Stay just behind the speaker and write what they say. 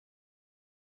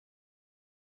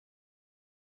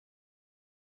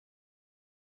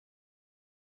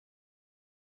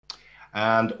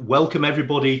and welcome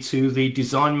everybody to the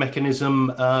Design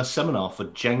Mechanism seminar for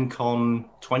GenCon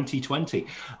 2020.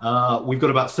 We've got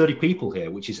about 30 people here,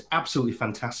 which is absolutely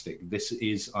fantastic. This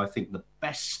is, I think, the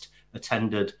best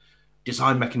attended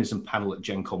Design Mechanism panel at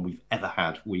GenCon we've ever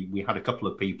had. We had a couple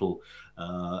of people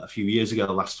a few years ago,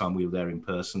 the last time we were there in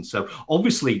person. So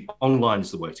obviously online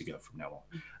is the way to go from now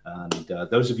on. And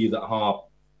those of you that are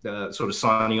sort of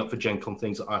signing up for GenCon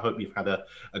things, I hope you've had a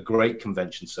great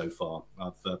convention so far.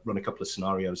 I've run a couple of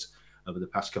scenarios over the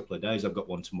past couple of days. I've got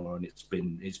one tomorrow, and it's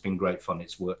been great fun.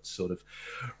 It's worked sort of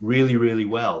really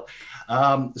well.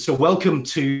 So welcome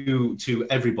to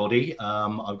everybody.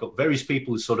 I've got various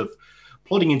people sort of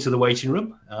plodding into the waiting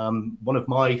room. One of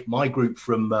my group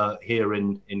from here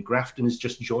in Grafton is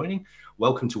just joining.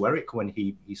 Welcome to Eric when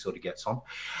he sort of gets on.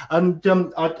 And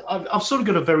I've sort of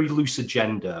got a very loose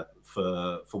agenda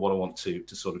for what I want to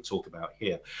sort of talk about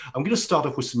here. I'm going to start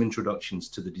off with some introductions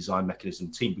to the Design Mechanism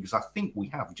team, because I think we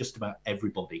have just about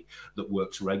everybody that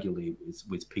works regularly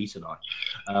with Pete and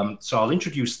I. So I'll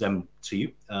introduce them to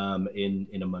you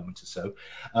in a moment or so.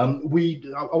 I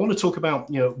want to talk about,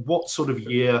 what sort of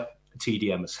year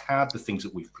TDM has had, the things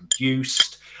that we've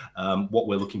produced, what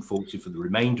we're looking forward to for the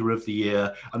remainder of the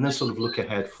year, and then sort of look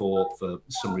ahead for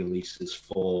some releases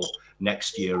for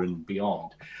next year and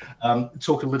beyond.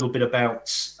 Talk a little bit about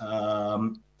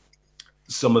some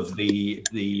of the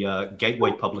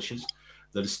gateway publishers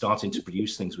that are starting to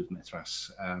produce things with Mithras,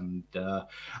 and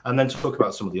then talk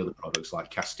about some of the other products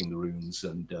like Casting the Runes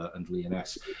and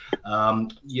Leoness.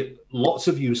 Lots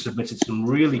of you submitted some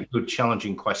really good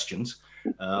challenging questions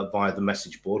via the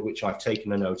message board, which I've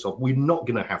taken a note of. We're not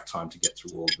going to have time to get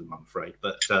through all of them, I'm afraid,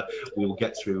 but we will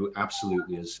get through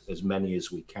absolutely as many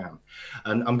as we can.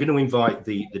 And I'm going to invite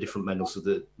the different members of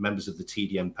the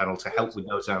TDM panel to help with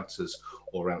those answers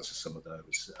or answer some of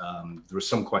those. There are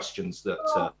some questions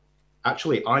that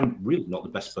actually I'm really not the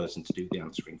best person to do the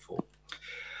answering for.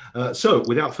 So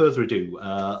without further ado,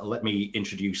 let me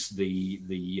introduce the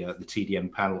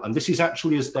TDM panel. And this is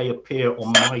actually as they appear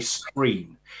on my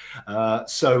screen.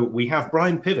 So we have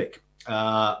Brian Pivick.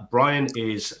 Brian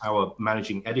is our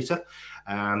managing editor,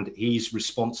 and he's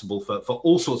responsible for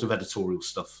all sorts of editorial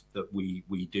stuff that we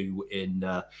do in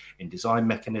Design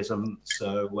Mechanism.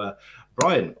 So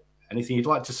Brian, anything you'd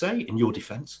like to say in your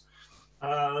defense?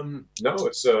 No,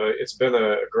 it's been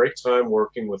a great time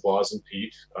working with Laws and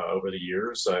Pete over the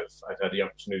years. I've had the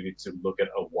opportunity to look at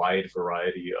a wide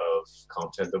variety of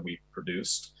content that we've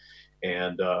produced,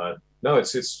 and no,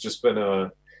 it's just been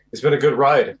a good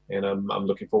ride, and I'm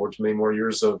looking forward to many more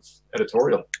years of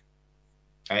editorial.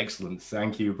 Excellent.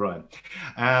 Thank you, Brian.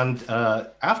 And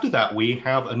after that, we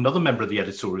have another member of the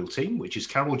editorial team, which is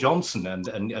Carol Johnson.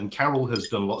 And Carol has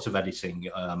done lots of editing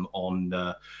on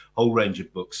a whole range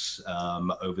of books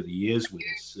over the years with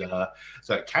us.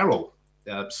 So Carol,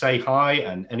 say hi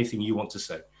and anything you want to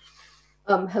say.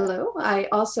 Hello. I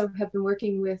also have been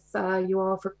working with you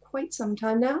all for quite some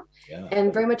time now,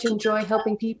 and very much enjoy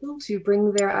helping people to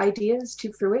bring their ideas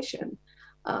to fruition.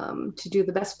 To do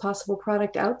the best possible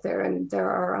product out there, and there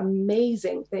are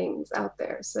amazing things out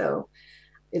there. So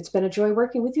it's been a joy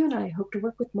working with you, and I hope to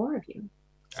work with more of you.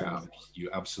 So.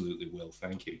 You absolutely will.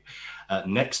 Thank you.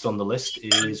 Next on the list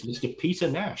is Mr.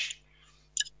 Peter Nash.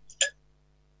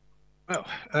 Well,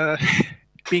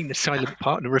 being the silent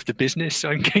partner of the business,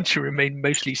 I'm going to remain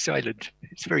mostly silent.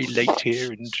 It's very late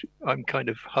here, and I'm kind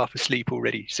of half asleep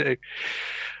already. So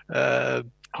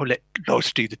I'll let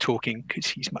Loz do the talking because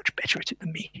he's much better at it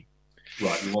than me.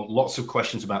 Right, you want lots of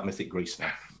questions about Mythic Greece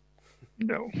now?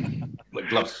 No.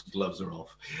 The gloves are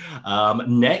off.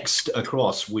 Next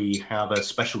across, we have a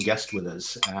special guest with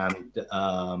us, and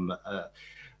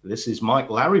this is Mike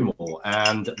Larrymore.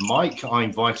 And Mike, I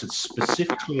invited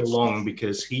specifically along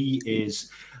because he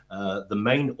is the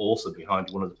main author behind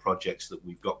one of the projects that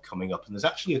we've got coming up. And there's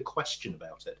actually a question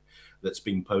about it that's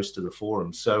been posted to the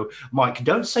forum. So, Mike,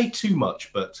 don't say too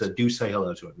much, but do say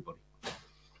hello to everybody.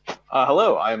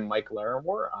 Hello, I'm Mike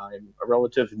Larrymore. I'm a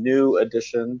relative new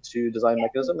addition to Design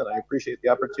Mechanism, and I appreciate the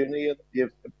opportunity to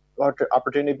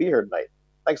be here tonight.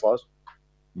 Thanks, Laws.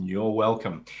 You're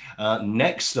welcome.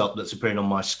 Next up that's appearing on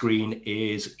my screen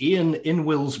is Ian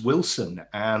Inwills Wilson,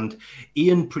 and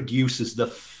Ian produces the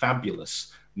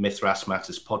fabulous Mithras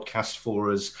Matters podcast for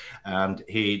us, and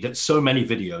he did so many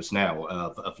videos now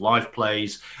of live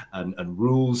plays and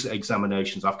rules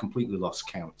examinations. I've completely lost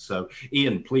count. So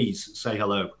Ian, please say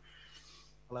hello.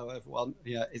 Hello everyone.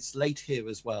 Yeah, it's late here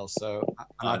as well, so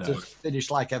I just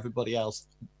finished like everybody else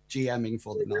GMing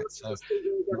for the night, so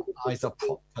my eyes are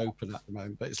popped open at the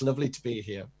moment, but it's lovely to be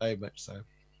here, very much so.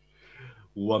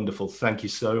 Wonderful. Thank you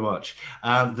so much.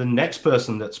 The next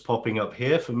person that's popping up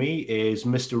here for me is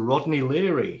Mr. Rodney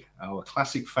Leary, our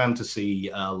classic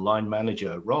fantasy line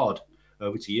manager. Rod,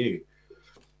 over to you.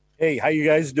 Hey, how you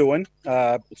guys doing?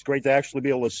 It's great to actually be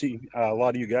able to see a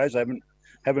lot of you guys. I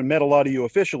haven't met a lot of you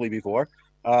officially before.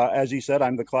 As he said,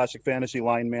 I'm the classic fantasy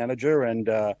line manager, and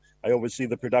I oversee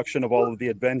the production of all of the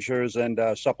adventures and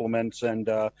supplements, and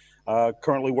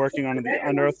currently working on the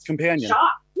Unearthed Companion.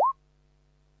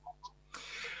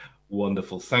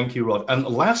 Wonderful. Thank you, Rod. And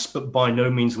last but by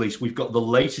no means least, we've got the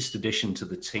latest addition to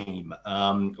the team.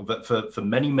 But for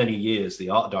many, many years, the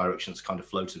art direction has kind of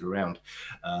floated around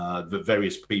that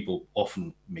various people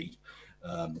often meet,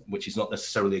 which is not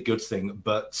necessarily a good thing.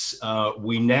 But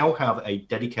we now have a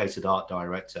dedicated art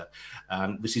director.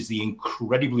 And this is the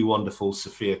incredibly wonderful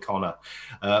Sophia Connor.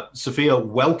 Sophia,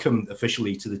 welcome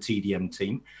officially to the TDM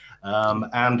team.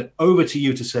 And over to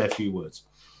you to say a few words.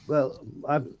 Well,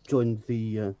 I've joined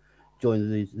the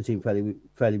team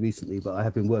fairly recently, but I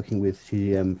have been working with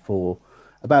TDM for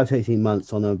about 18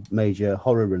 months on a major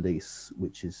horror release,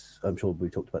 which is, I'm sure we'll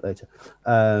be talked about later.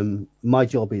 My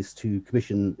job is to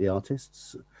commission the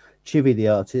artists, chivvy the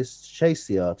artists, chase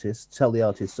the artists, tell the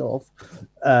artists off,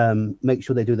 make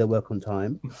sure they do their work on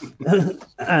time,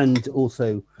 and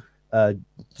also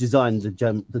design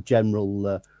the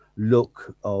general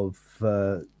look of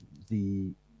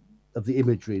the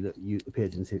imagery that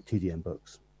appears in TDM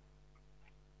books.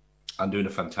 I'm doing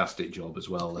a fantastic job as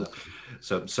well.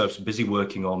 So busy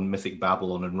working on Mythic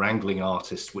Babylon and wrangling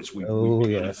artists, which we've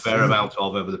done a fair amount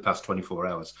of over the past 24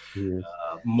 hours. Yes.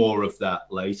 More of that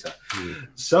later. Yeah.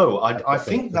 So I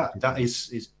think that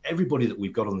is everybody that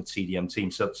we've got on the TDM team.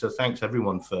 So thanks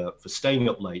everyone for staying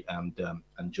up late and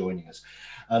joining us.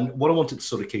 And what I wanted to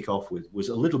sort of kick off with was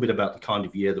a little bit about the kind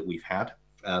of year that we've had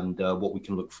and what we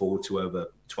can look forward to over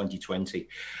 2020.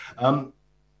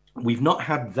 We've not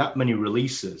had that many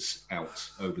releases out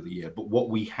over the year, but what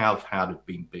we have had have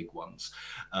been big ones.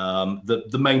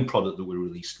 The main product that we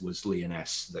released was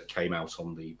Leoness that came out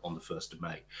on the 1st of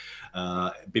May.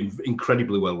 Been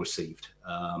incredibly well received.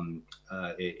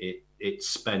 It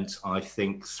spent, I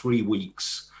think, 3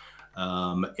 weeks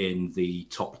in the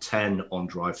top 10 on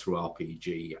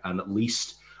DriveThruRPG, and at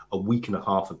least a week and a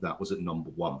half of that was at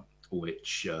 #1.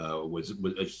 Which was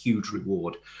a huge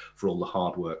reward for all the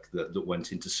hard work that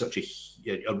went into such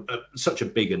a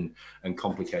big and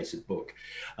complicated book.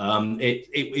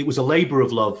 It was a labor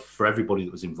of love for everybody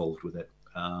that was involved with it.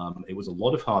 It was a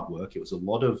lot of hard work. It was a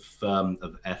lot of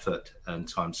effort and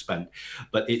time spent,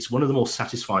 but it's one of the more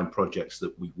satisfying projects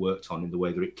that we worked on in the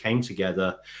way that it came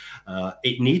together.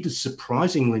 It needed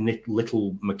surprisingly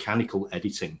little mechanical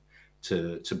editing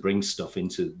to bring stuff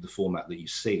into the format that you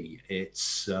see.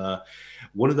 It's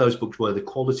one of those books where the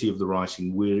quality of the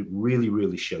writing really,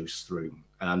 really shows through.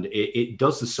 And it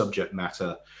does the subject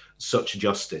matter such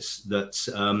justice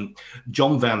that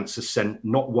John Vance has sent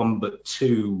not one but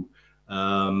two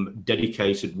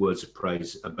dedicated words of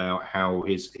praise about how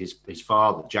his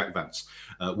father, Jack Vance,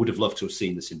 would have loved to have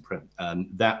seen this in print. And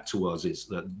that to us is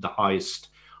the highest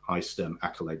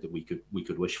accolade that we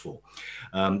could wish for.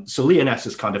 So Leoness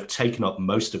has kind of taken up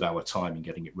most of our time in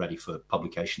getting it ready for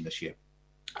publication this year.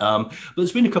 But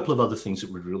there's been a couple of other things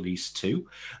that we released too.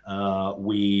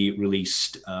 We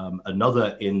released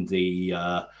another in the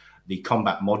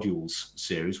combat modules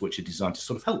series, which are designed to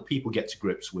sort of help people get to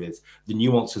grips with the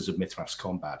nuances of Mithras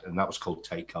combat, and that was called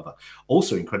Take Cover.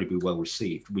 Also incredibly well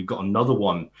received. We've got another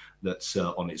one that's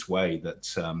on its way that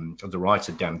the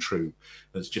writer Dan True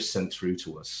has just sent through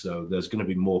to us, so there's going to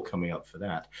be more coming up for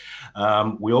that.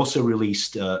 We also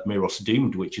released Miros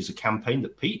Doomed, which is a campaign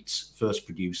that Pete's first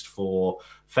produced for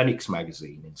Phoenix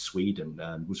magazine in Sweden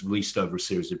and was released over a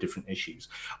series of different issues.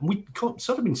 And we'd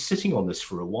sort of been sitting on this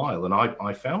for a while, and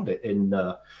I found it in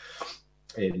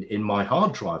my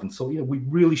hard drive and thought, we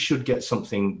really should get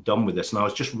something done with this. And I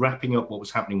was just wrapping up what was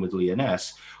happening with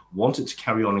Leoness, wanted to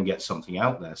carry on and get something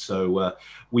out there. So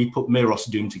we put Miros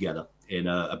Doom together in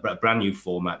a brand new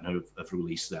format and have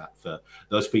released that for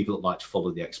those people that like to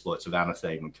follow the exploits of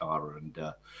Anathame and Kara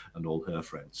and all her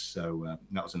friends. So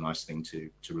that was a nice thing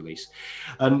to release.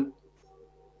 And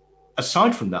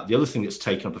aside from that, the other thing that's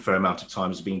taken up a fair amount of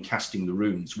time has been Casting the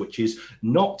Runes, which is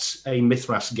not a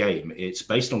Mithras game. It's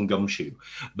based on Gumshoe,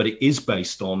 but it is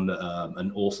based on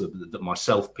an author that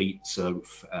myself, Pete,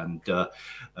 Soph, and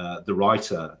the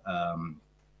writer,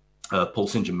 Paul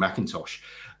St. John McIntosh,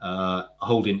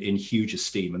 hold in huge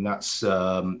esteem, and that's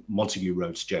Montague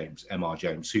Rhodes James, M.R.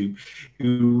 James, who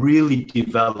really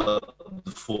developed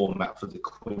the format for the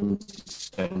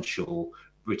quintessential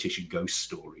British ghost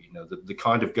story, you know, the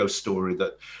kind of ghost story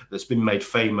that's been made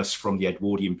famous from the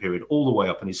Edwardian period all the way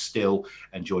up and is still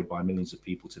enjoyed by millions of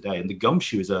people today. And the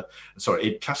Gumshoe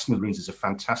Casting of the Runes is a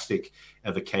fantastic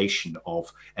evocation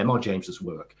of M.R. James's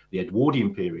work, the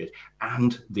Edwardian period,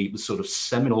 and the sort of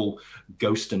seminal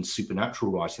ghost and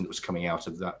supernatural writing that was coming out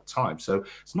of that time. So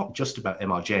it's not just about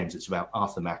M.R. James, it's about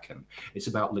Arthur Machen, it's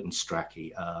about Lytton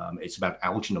Strachey, it's about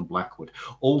Algernon Blackwood,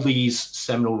 all these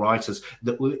seminal writers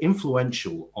that were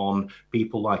influential on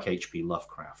people like H.P.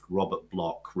 Lovecraft, Robert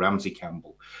Bloch, Ramsey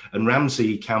Campbell. And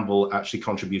Ramsey Campbell actually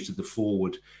contributed the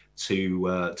foreword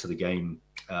to the game.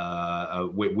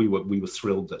 We were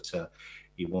thrilled that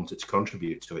he wanted to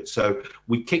contribute to it. So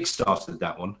we kickstarted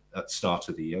that one at the start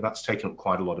of the year. That's taken up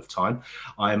quite a lot of time.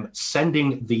 I'm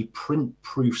sending the print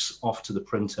proofs off to the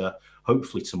printer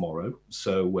hopefully tomorrow.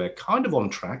 So we're kind of on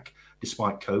track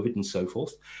despite COVID and so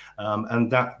forth.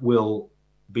 And that will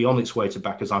be on its way to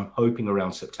backers, I'm hoping,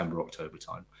 around September, October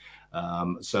time.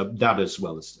 So that as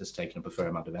well has taken up a fair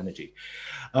amount of energy.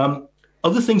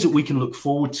 Other things that we can look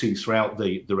forward to throughout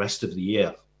the rest of the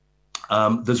year.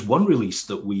 There's one release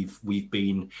that we've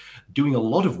been doing a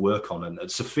lot of work on, and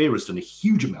Sophia has done a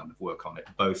huge amount of work on it,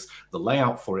 both the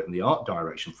layout for it and the art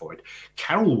direction for it.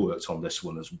 Carol worked on this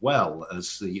one as well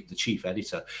as the chief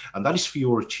editor, and that is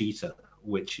Fiora Cheetah,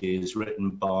 which is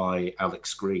written by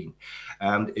Alex Green.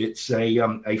 And it's a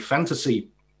fantasy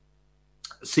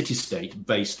city-state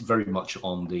based very much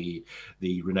on the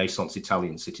Renaissance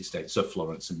Italian city-states of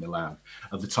Florence and Milan,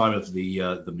 of the time of the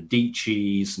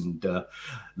Medicis and the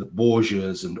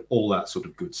Borgias and all that sort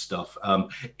of good stuff.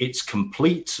 It's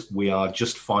complete. We are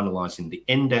just finalizing the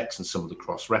index and some of the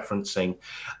cross-referencing,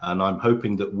 and I'm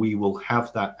hoping that we will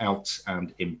have that out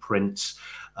and in print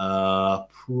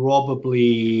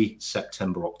probably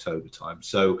September, October time.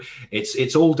 So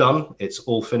it's all done, it's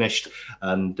all finished,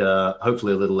 and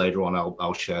hopefully a little later on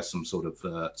I'll share some sort of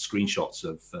screenshots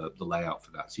of the layout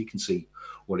for that, so you can see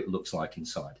what it looks like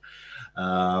inside.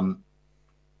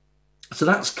 So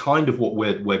that's kind of what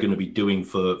we're going to be doing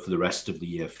for the rest of the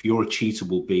year. Fiora Cheetah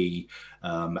will be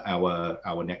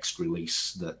our next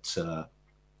release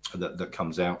that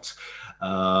comes out.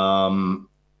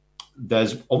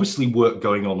 There's obviously work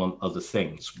going on other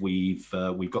things. We've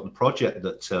got the project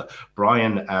that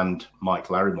Brian and Mike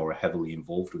Larrimore are heavily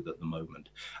involved with at the moment.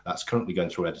 That's currently going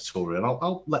through editorial, and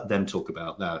I'll let them talk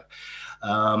about that.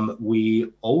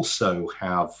 We also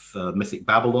have Mythic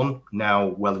Babylon now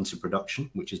well into production,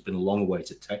 which has been a long way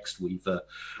to text. We've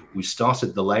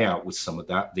started the layout with some of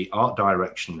that. The art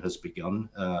direction has begun.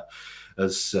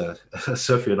 As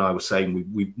Sophia and I were saying,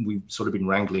 we've sort of been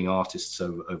wrangling artists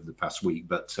over the past week,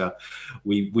 but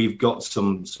we've got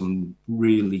some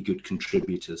really good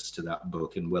contributors to that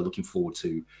book, and we're looking forward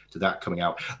to that coming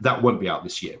out. That won't be out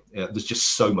this year. There's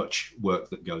just so much work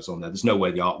that goes on there. There's no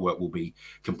way the artwork will be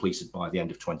completed by the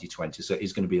end of 2020, so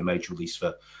it's going to be a major release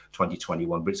for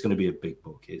 2021, but it's going to be a big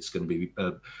book. It's going to be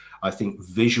I think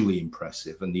visually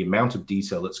impressive, and the amount of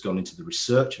detail that's gone into the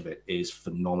research of it is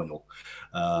phenomenal.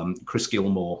 Chris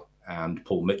Gilmore and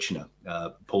Paul Mitchener.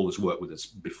 Paul has worked with us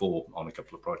before on a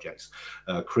couple of projects.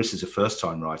 Chris is a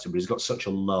first-time writer, but he's got such a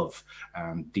love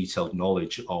and detailed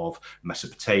knowledge of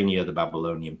Mesopotamia, the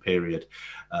Babylonian period,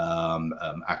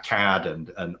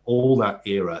 Akkad, and all that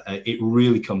era. It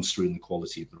really comes through in the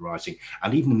quality of the writing,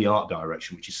 and even in the art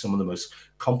direction, which is some of the most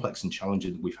complex and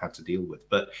challenging that we've had to deal with.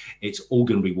 But it's all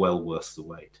going to be well worth the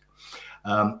wait.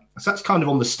 So that's kind of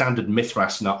on the standard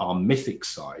Mithras and our mythic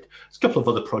side. There's a couple of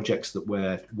other projects that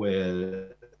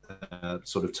we're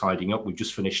sort of tidying up. We've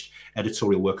just finished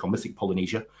editorial work on Mythic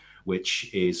Polynesia,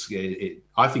 which is,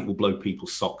 I think, will blow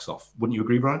people's socks off. Wouldn't you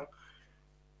agree, Brian?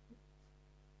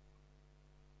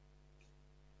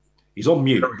 He's on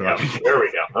mute. There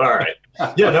we go. All right.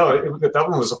 Yeah, no, that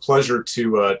one was a pleasure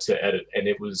to edit, and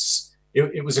it was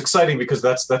exciting because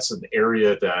that's an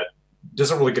area that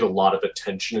doesn't really get a lot of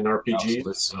attention in RPG.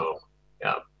 Absolutely. So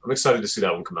yeah, I'm excited to see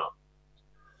that one come out.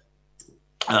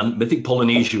 Mythic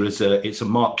Polynesia it's a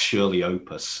Mark Shirley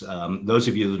opus. Those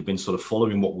of you that have been sort of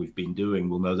following what we've been doing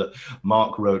will know that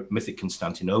Mark wrote Mythic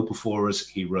Constantinople for us.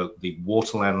 He wrote the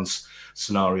Waterlands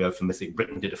scenario for Mythic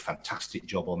Britain, did a fantastic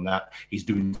job on that. He's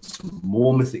doing some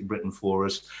more Mythic Britain for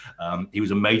us. He was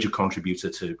a major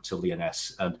contributor to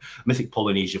Lyonesse, and Mythic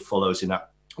Polynesia follows in that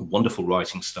wonderful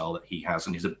writing style that he has,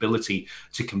 and his ability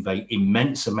to convey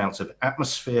immense amounts of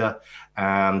atmosphere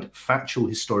and factual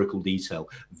historical detail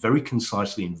very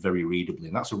concisely and very readably,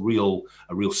 and that's a real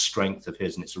strength of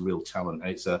his, and it's a real talent,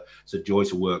 and it's a joy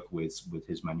to work with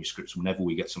his manuscripts. Whenever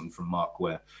we get something from Mark,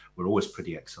 we're always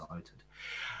pretty excited.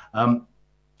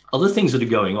 other things that are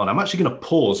going on. I'm actually going to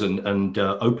pause and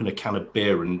open a can of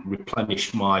beer and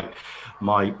replenish my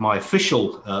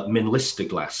official Minlister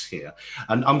glass here.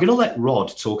 And I'm going to let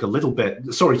Rod talk a little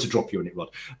bit. Sorry to drop you in it, Rod.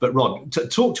 But Rod,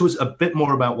 talk to us a bit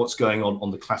more about what's going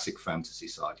on the classic fantasy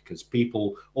side, because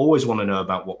people always want to know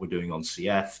about what we're doing on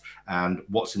CF and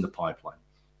what's in the pipeline.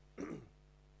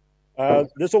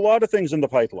 There's a lot of things in the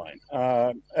pipeline.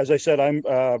 As I said, I'm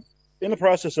in the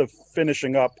process of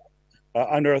finishing up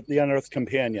the Unearthed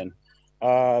Companion.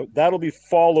 That'll be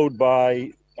followed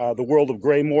by The World of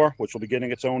Greymore, which will be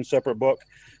getting its own separate book.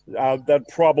 That'd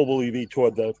probably be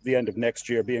toward the end of next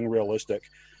year, being realistic.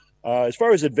 As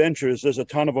far as adventures, there's a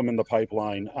ton of them in the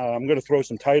pipeline. I'm going to throw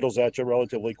some titles at you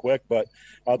relatively quick, but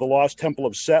The Lost Temple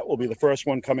of Set will be the first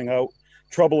one coming out.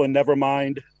 Trouble in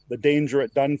Nevermind, The Danger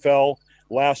at Dunfell,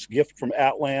 Last Gift from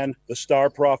Atlan, The Star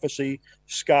Prophecy,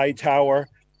 Sky Tower,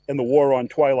 and The War on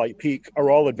Twilight Peak are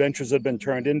all adventures that have been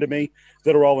turned into me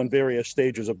that are all in various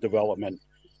stages of development.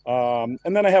 And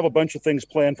then I have a bunch of things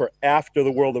planned for after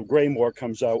The World of Greymore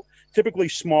comes out, typically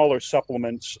smaller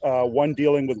supplements, one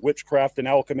dealing with witchcraft and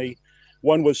alchemy,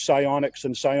 one with psionics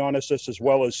and psionicists, as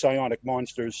well as psionic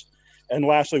monsters, and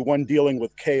lastly, one dealing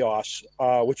with chaos,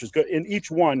 which is good. And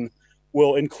each one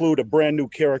will include a brand new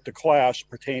character class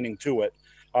pertaining to it.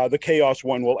 The Chaos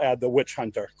one will add the Witch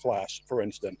Hunter class, for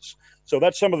instance. So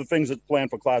that's some of the things that's planned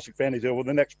for Classic Fantasy over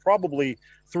the next probably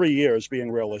 3 years, being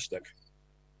realistic.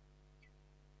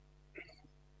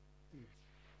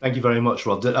 Thank you very much,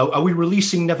 Rod. Are we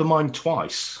releasing Nevermind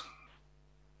twice?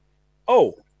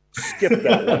 Oh, skip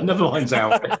that one. Nevermind's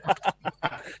out.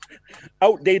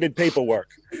 Outdated paperwork.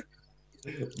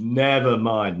 Never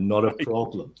mind, not a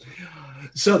problem.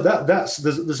 So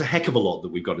there's a heck of a lot that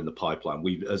we've got in the pipeline.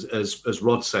 We, as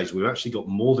Rod says, we've actually got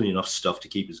more than enough stuff to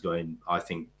keep us going, I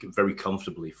think, very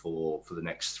comfortably for the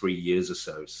next 3 years or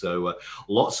so. So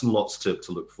lots and lots to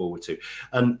look forward to.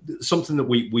 And something that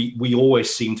we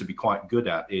always seem to be quite good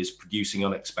at is producing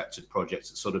unexpected projects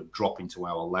that sort of drop into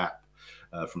our lap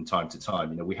from time to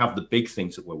time. You know, we have the big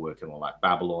things that we're working on, like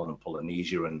Babylon and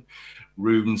Polynesia and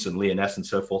Runes and Leoness and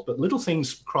so forth, but little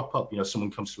things crop up. You know,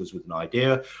 someone comes to us with an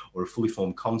idea or a fully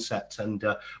formed concept, and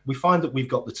we find that we've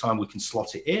got the time, we can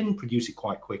slot it in, produce it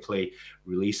quite quickly,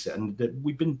 release it, and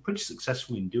we've been pretty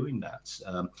successful in doing that.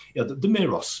 You know, the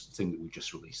Miros thing that we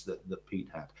just released that Pete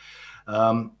had.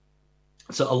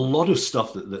 So a lot of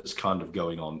stuff that's kind of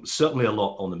going on, certainly a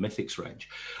lot on the Mythics range.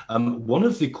 One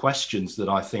of the questions that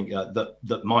I think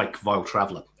that Mike, Vile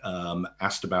Traveler,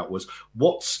 asked about was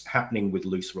what's happening with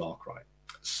Luther Arkwright.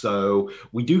 So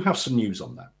we do have some news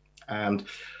on that. And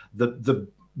the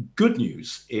good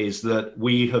news is that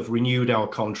we have renewed our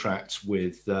contract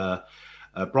with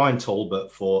Brian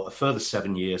Talbot for a further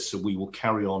 7 years. So we will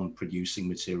carry on producing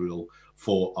material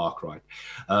for Arkwright.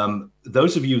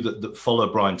 Those of you that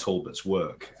follow Brian Talbot's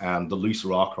work and the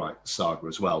Luther Arkwright saga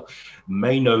as well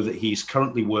may know that he's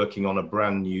currently working on a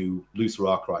brand new Luther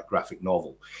Arkwright graphic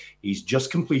novel. He's just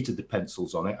completed the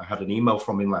pencils on it. I had an email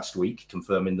from him last week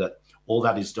confirming that all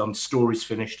that is done, story's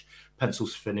finished,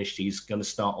 pencils finished. He's going to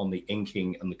start on the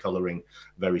inking and the coloring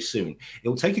very soon.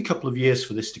 It'll take a couple of years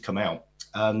for this to come out.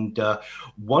 And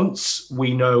once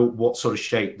we know what sort of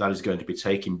shape that is going to be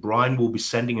taking, Brian will be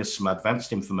sending us some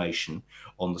advanced information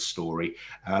on the story,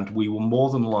 and we will more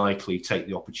than likely take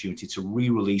the opportunity to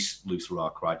re-release Luther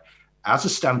Arkwright as a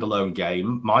standalone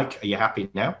game. Mike, are you happy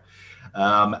now?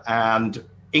 And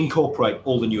incorporate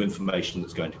all the new information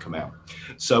that's going to come out.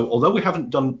 So although we haven't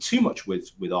done too much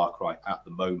with Arkwright at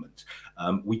the moment,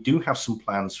 we do have some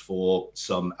plans for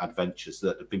some adventures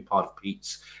that have been part of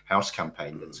Pete's house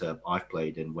campaign that I've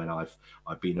played in when I've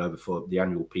been over for the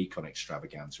annual PeteCon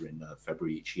extravaganza in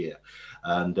February each year.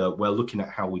 And we're looking at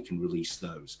how we can release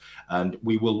those. And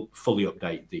we will fully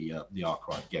update the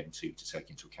Arkwright game to take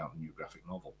into account the new graphic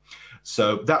novel.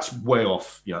 So that's way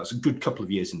off, you know, it's a good couple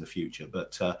of years in the future,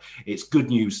 but it's good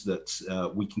news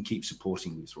that we can keep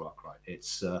supporting Luther Arkwright.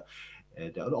 It's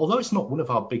although it's not one of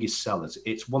our biggest sellers,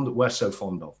 it's one that we're so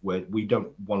fond of, where we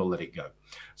don't want to let it go.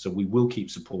 So we will keep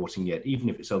supporting it, even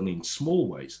if it's only in small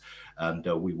ways, and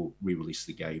we will re-release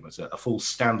the game as a full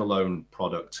standalone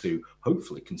product to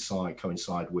hopefully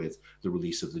coincide with the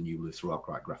release of the new Luther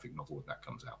Arkwright graphic novel when that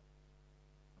comes out.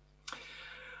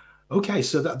 Okay,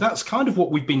 so that's kind of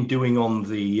what we've been doing on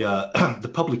the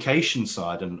the publication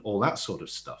side and all that sort of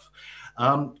stuff.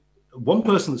 One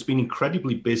person that's been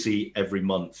incredibly busy every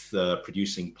month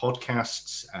producing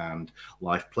podcasts and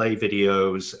live play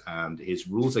videos and his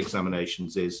rules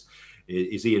examinations is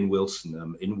Ian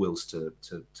Wilson. In Wills to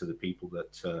the people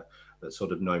that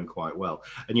sort of know him quite well.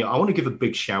 And I want to give a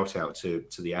big shout out to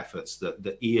the efforts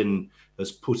that Ian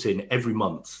has put in every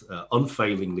month,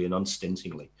 unfailingly and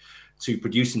unstintingly, to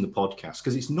producing the podcast,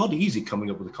 because it's not easy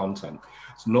coming up with the content.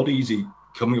 It's not easy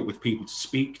coming up with people to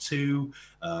speak to,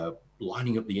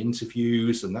 lining up the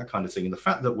interviews and that kind of thing. And the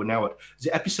fact that we're now at, is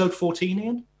it episode 14,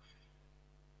 Ian?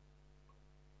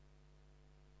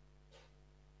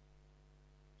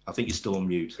 I think you're still on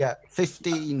mute. Yeah,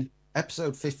 15.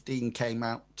 Episode 15 came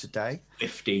out today.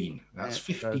 15. That's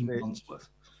 15 months worth.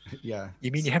 Yeah.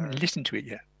 You mean you haven't listened to it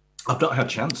yet? I've not had a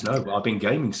chance, no. But I've been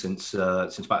gaming since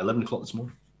about 11 o'clock this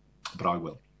morning. But I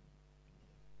will.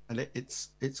 And it's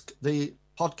the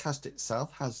podcast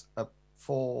itself has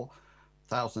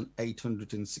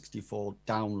 4,864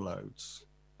 downloads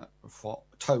for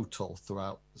total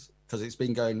throughout, because it's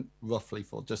been going roughly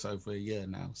for just over a year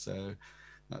now. So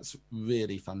that's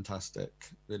really fantastic,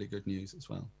 really good news as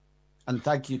well. And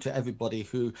thank you to everybody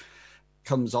who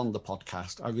comes on the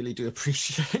podcast. I really do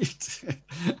appreciate it.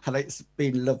 And it's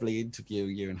been lovely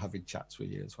interviewing you and having chats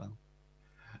with you as well.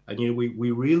 And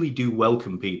we really do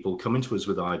welcome people coming to us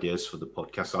with ideas for the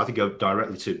podcast. Either go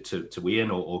directly to Ian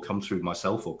or come through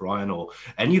myself or Brian or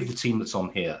any of the team that's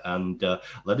on here, and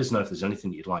let us know if there's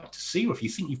anything you'd like to see, or if you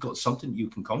think you've got something you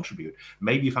can contribute.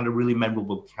 Maybe you've had a really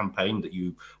memorable campaign that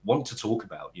you want to talk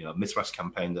about, a Mithras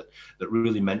campaign that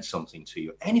really meant something to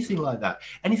you. Anything like that,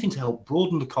 anything to help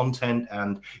broaden the content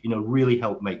and really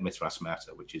help make Mithras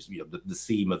matter, which is the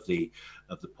theme of the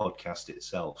podcast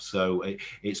itself. So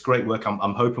it's great work.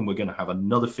 I'm hoping we're going to have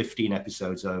another 15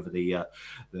 episodes over the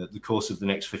course of the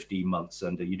next 15 months,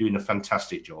 and you're doing a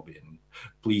fantastic job, Ian.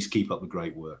 Please keep up the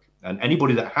great work. And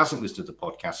anybody that hasn't listened to the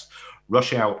podcast,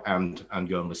 rush out and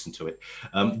go and listen to it.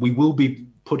 We will be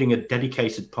putting a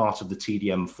dedicated part of the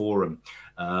TDM forum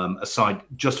aside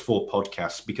just for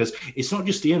podcasts, because it's not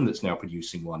just Ian that's now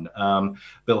producing one.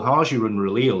 Bill Haja and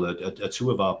Raleal are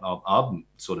two of our ardent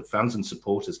sort of fans and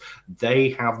supporters. They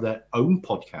have their own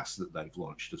podcast that they've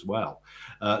launched as well.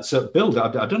 So Bill,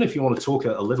 I don't know if you want to talk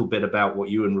a little bit about what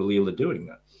you and Raleal are doing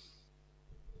there.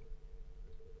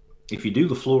 If you do,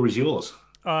 the floor is yours.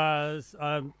 I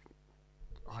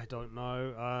don't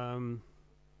know.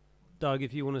 Doug,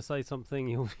 if you want to say something,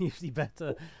 you're usually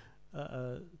better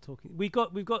talking. We've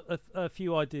got a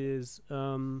few ideas.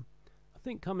 I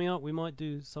think coming up we might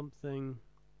do something.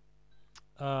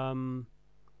 What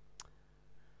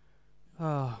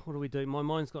do we do? My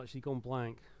mind's actually gone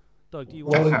blank. Doug, do you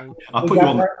want to? I'll put you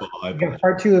on the spot. We got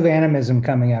part 2 of Animism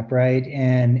coming up, right?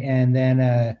 And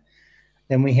then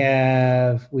we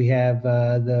have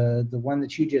the one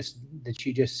that you just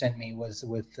sent me was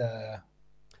with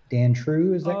Dan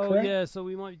True. Is that correct? Yeah, so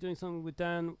we might be doing something with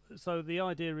Dan. So the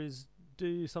idea is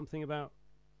do something about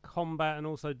combat and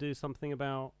also do something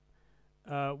about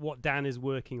what Dan is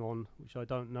working on, which I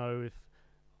don't know if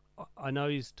I know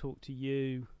he's talked to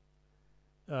you,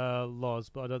 Loz,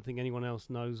 but I don't think anyone else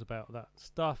knows about that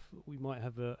stuff. We might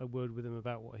have a word with him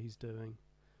about what he's doing.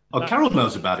 Oh, Carol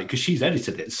knows about it because she's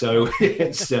edited it, so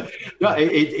it's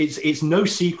no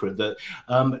secret that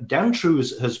Dan True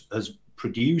has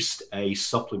produced a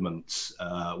supplement,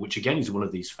 which again is one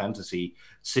of these fantasy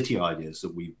city ideas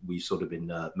that we've sort of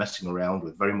been messing around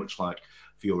with, very much like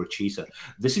Fiora Cheetah.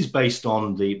 This is based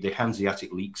on the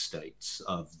Hanseatic League states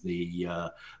of the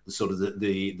sort of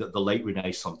the late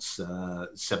Renaissance,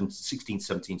 16th,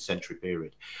 17th century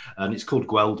period, and it's called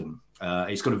Gueldon.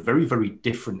 It's got a very, very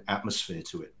different atmosphere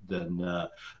to it than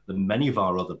many of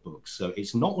our other books. So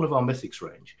it's not one of our mythics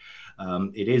range.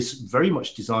 It is very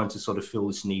much designed to sort of fill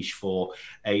this niche for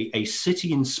a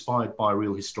city inspired by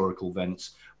real historical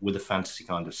events with a fantasy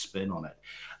kind of spin on it.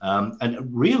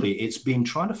 And really, it's been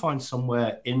trying to find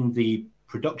somewhere in the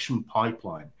production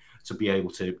pipeline to be able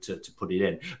to put it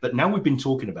in. But now we've been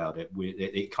talking about it,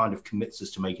 it kind of commits us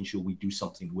to making sure we do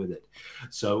something with it.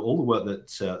 So all the work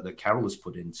that Carol has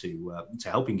put into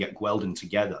to helping get Gueldon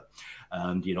together,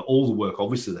 and all the work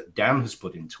obviously that Dan has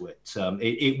put into it,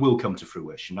 it will come to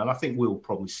fruition. And I think we'll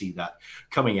probably see that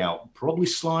coming out probably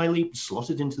slyly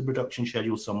slotted into the production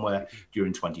schedule somewhere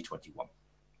during 2021.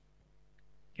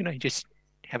 Can I just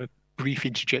have a brief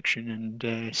interjection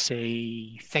and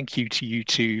say thank you to you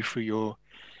two for your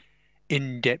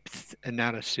in-depth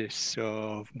analysis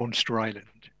of Monster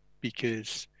Island,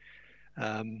 because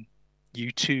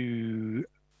you two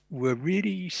were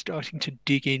really starting to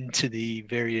dig into the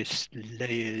various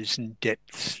layers and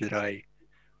depths that I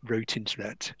wrote into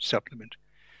that supplement.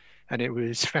 And it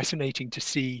was fascinating to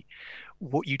see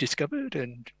what you discovered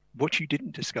and what you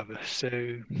didn't discover.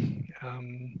 So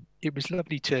it was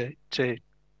lovely for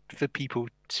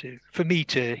me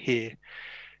to hear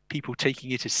people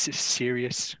taking it as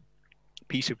serious,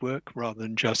 piece of work rather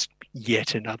than just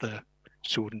yet another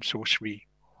sword and sorcery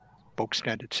bog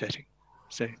standard setting.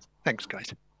 So thanks,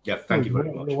 guys. Yeah, thank you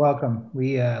very much. You're welcome.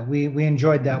 We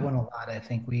enjoyed that one a lot. I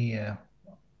think we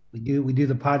do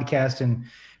the podcast, and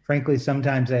frankly,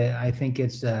 sometimes I think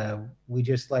it's we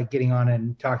just like getting on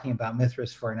and talking about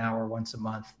Mithras for an hour once a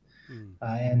month,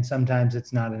 and sometimes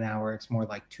it's not an hour; it's more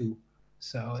like 2.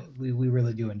 So we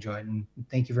really do enjoy it, and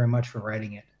thank you very much for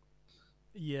writing it.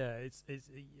 Yeah, it's.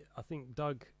 I think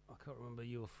Doug, I can't remember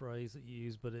your phrase that you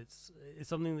used, but it's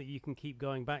something that you can keep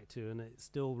going back to, and it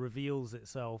still reveals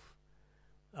itself.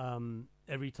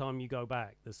 Every time you go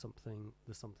back, there's something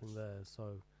there.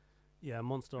 So, yeah,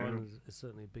 Monster Island is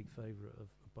certainly a big favourite of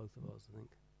both of us, I think.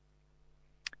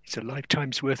 It's a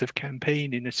lifetime's worth of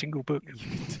campaign in a single book. You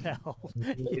can tell.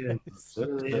 Yes.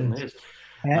 Yes.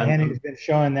 And he's been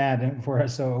showing that for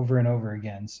us over and over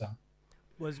again. So.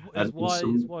 Is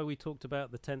why we talked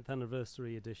about the 10th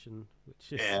anniversary edition,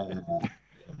 which is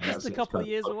just a couple of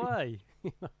years away.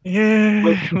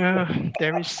 Yeah, well,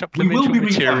 there is supplemental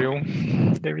material.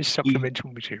 There is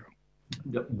supplemental material.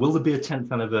 Will there be a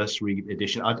 10th anniversary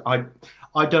edition?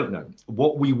 I don't know.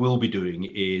 What we will be doing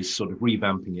is sort of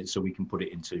revamping it so we can put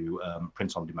it into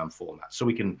print on demand format, so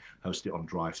we can host it on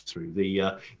drive-through.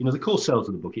 The the core sales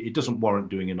of the book, it doesn't warrant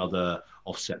doing another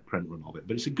offset print run of it,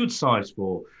 but it's a good size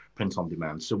for print on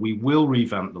demand. So we will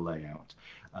revamp the layout.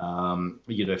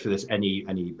 If there's any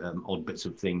odd bits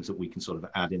of things that we can sort of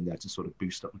add in there to sort of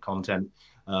boost up the content,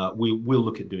 we will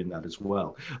look at doing that as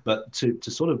well. But to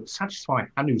sort of satisfy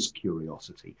Hanu's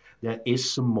curiosity, there is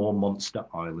some more Monster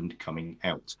Island coming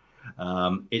out.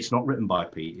 It's not written by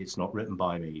Pete, it's not written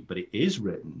by me, but it is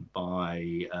written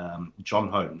by John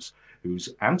Holmes, who's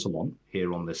Antolon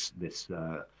here on this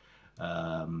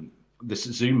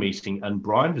Zoom meeting, and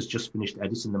Brian has just finished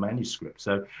editing the manuscript.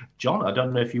 So, John, I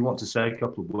don't know if you want to say a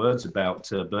couple of words about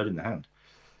Bird in the Hand.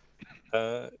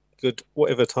 Good,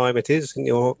 whatever time it is in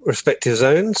your respective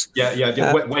zones. Yeah.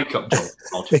 Wake up, John.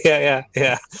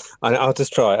 Yeah. I'll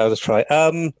just try.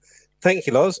 Thank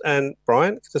you, Loz and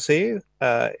Brian. Good to see you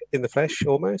in the flesh,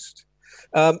 almost.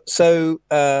 So,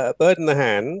 Bird in the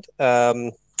Hand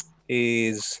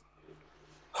is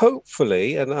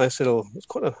hopefully, and I said, it's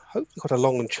hopefully quite a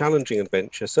long and challenging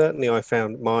adventure. Certainly, I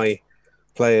found my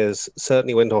players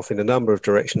certainly went off in a number of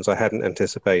directions I hadn't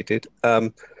anticipated.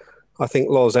 I think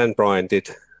Loz and Brian did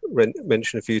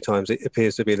mention a few times it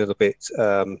appears to be a little bit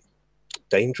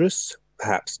dangerous,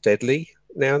 perhaps deadly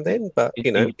now and then, but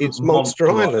it's Monster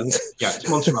Island. Yeah, it's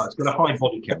Monster Island. It's got a high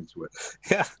body count to it.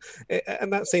 Yeah,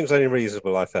 and that seems only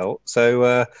reasonable, I felt.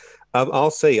 So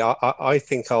I'll see. I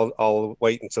think I'll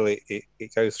wait until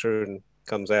it goes through and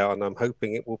comes out, and I'm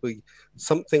hoping it will be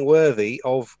something worthy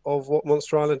of what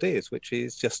Monster Island is, which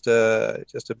is just a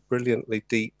brilliantly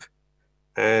deep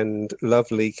and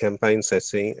lovely campaign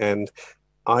setting. And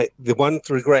the one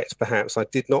regret, perhaps, I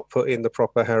did not put in the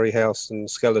proper Harryhausen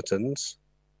skeletons.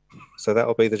 So that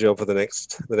will be the job for the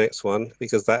next one,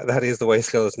 because that is the way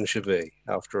skeletons should be,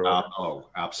 after all. Oh,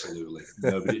 absolutely.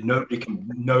 Nobody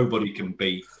can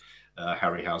beat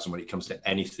Harryhausen when it comes to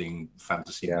anything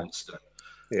fantasy monster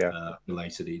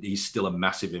related. He's still a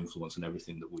massive influence on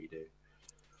everything that we do.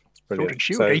 Brilliant.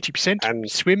 Shield 80% and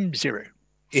swim 0.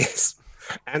 Yes.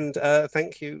 And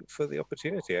thank you for the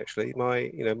opportunity. Actually,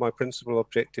 my principal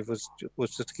objective was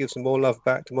just to give some more love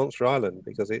back to Monster Island,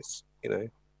 because it's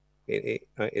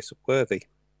it's worthy.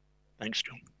 Thanks,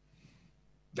 John.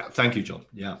 Yeah, thank you, John.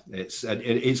 Yeah, it's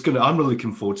going to. I'm really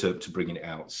looking forward to bringing it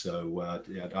out. So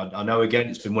I know again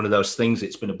it's been one of those things.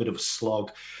 It's been a bit of a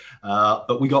slog,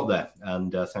 but we got there,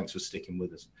 and thanks for sticking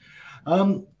with us.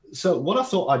 So what I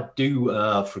thought I'd do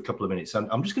for a couple of minutes,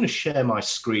 I'm just going to share my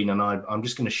screen, and I'm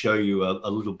just going to show you a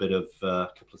little bit of a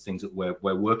couple of things that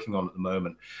we're working on at the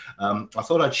moment. I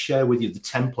thought I'd share with you the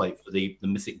template for the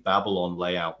Mythic Babylon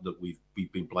layout that we've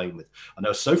been playing with. I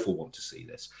know Sophia will want to see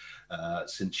this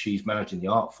since she's managing the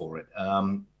art for it.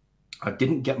 I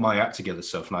didn't get my act together,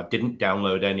 Sophia, and I didn't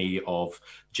download any of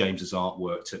James's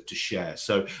artwork to share.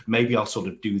 So maybe I'll sort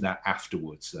of do that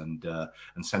afterwards and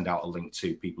send out a link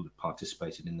to people who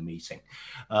participated in the meeting.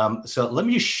 So let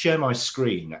me just share my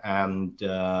screen and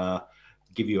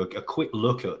give you a quick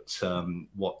look at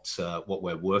what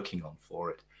we're working on for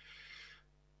it.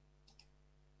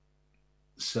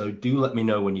 So do let me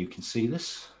know when you can see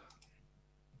this.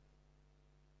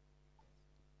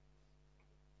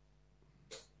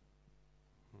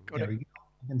 There we go.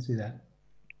 I can see that.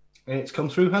 It's come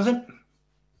through, has it?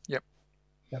 Yep.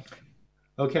 Yep.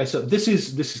 Okay, so this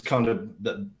is kind of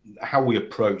how we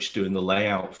approach doing the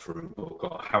layout for a book,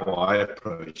 or how I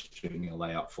approach doing a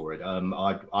layout for it.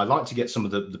 I like to get some of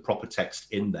the proper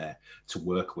text in there to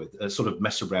work with, sort of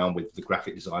mess around with the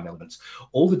graphic design elements.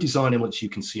 All the design elements you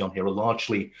can see on here are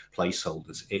largely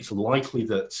placeholders. It's likely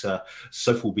that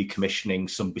Sophia will be commissioning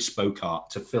some bespoke art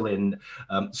to fill in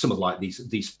some of like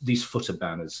these footer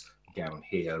banners down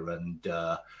here, and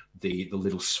the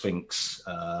little sphinx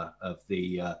of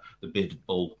the bearded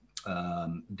bull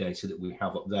data that we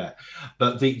have up there.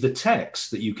 But the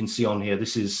text that you can see on here,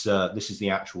 this is the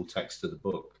actual text of the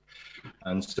book.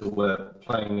 And so we're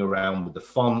playing around with the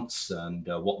fonts and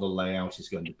what the layout is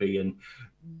going to be, and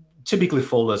typically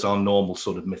follows our normal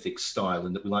sort of Mythic style,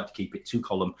 in that we like to keep it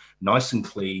 2-column, nice and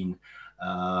clean,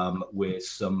 with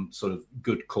some sort of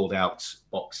good called out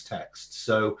box text.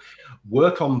 So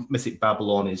work on Mythic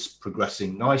Babylon is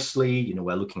progressing nicely. You know,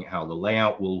 we're looking at how the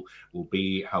layout will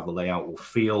be, how the layout will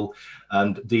feel,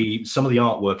 and some of the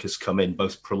artwork has come in,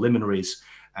 both preliminaries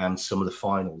and some of the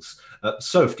finals.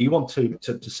 Soph, do you want to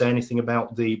say anything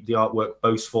about the artwork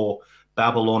both for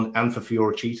Babylon and for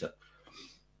Fioricita?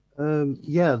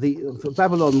 Yeah, for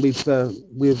Babylon, we've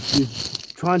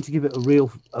trying to give it a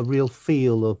real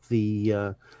feel of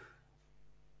the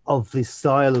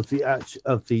style of the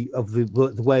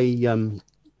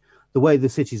way the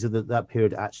cities of that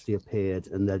period actually appeared,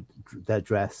 and their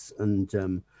dress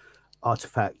and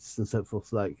artifacts and so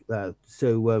forth like that.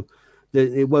 So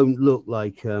it won't look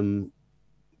like a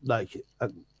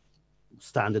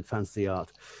standard fantasy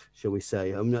art, shall we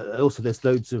say. Also, there's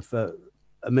loads of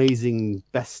amazing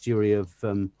bestiary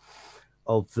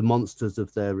of the monsters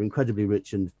of their incredibly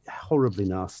rich and horribly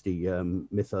nasty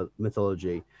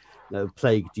mythology,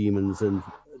 plague demons and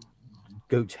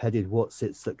goat-headed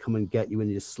whatsits that come and get you in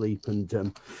your sleep, and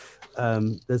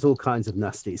there's all kinds of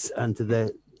nasties, and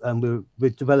we're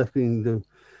developing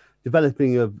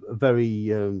a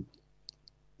very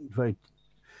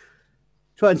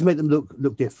trying to make them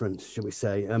look different, shall we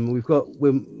say.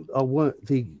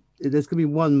 There's going to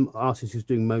be one artist who's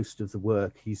doing most of the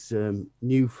work. He's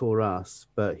new for us,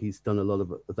 but he's done a lot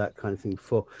of that kind of thing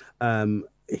before.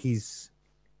 He's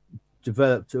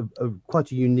developed quite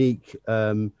a unique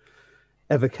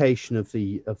evocation of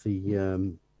the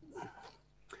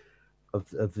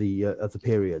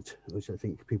period, which I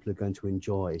think people are going to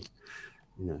enjoy.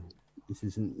 You know, this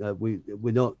isn't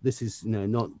This is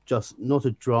not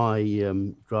a dry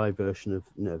version of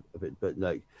it, but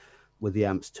like, with the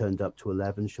amps turned up to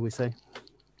 11, shall we say?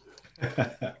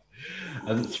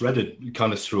 And threaded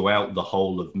kind of throughout the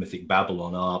whole of Mythic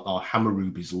Babylon are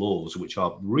Hammurabi's laws, which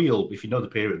are real. If you know the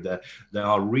period, there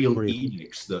are real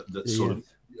edicts that sort of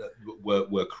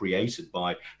were created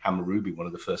by Hammurabi, one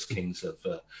of the first kings of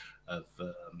the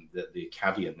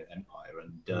Akkadian Empire,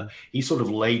 and he sort of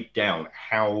laid down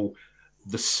how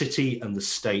the city and the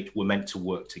state were meant to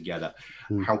work together,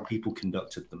 how people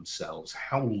conducted themselves,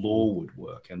 how law would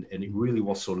work, and it really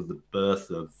was sort of the birth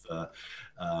of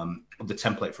the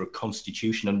template for a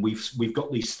constitution. And we've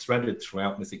got these threaded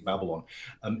throughout Mythic Babylon,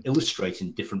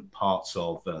 illustrating different parts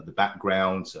of the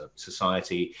backgrounds of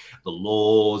society, the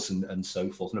laws, and so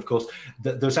forth. And of course,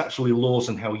 there's actually laws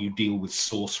on how you deal with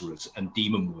sorcerers and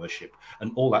demon worship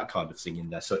and all that kind of thing in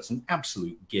there. So it's an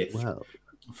absolute gift. Wow.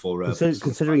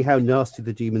 Considering how nasty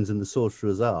the demons and the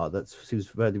sorcerers are, that seems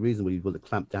fairly reasonable. You've got to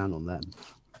clamp down on them.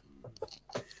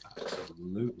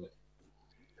 Absolutely.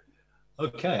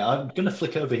 Okay, I'm going to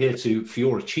flick over here to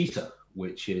Fioricita,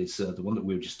 which is the one that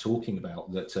we were just talking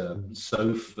about, that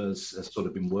Soph has sort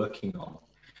of been working on.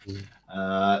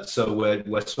 So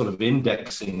we're sort of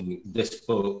indexing this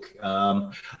book.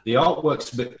 The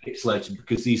artwork's a bit pixelated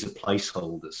because these are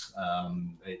placeholders.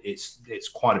 It's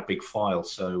quite a big file,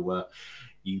 so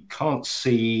you can't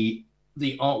see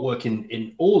the artwork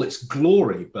in all its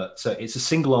glory, but it's a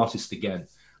single artist again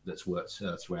that's worked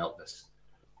throughout this.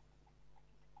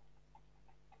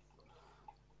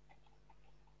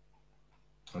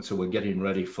 And so we're getting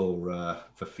ready for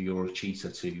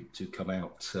Fioricita to come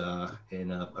out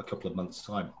in a couple of months'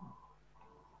 time.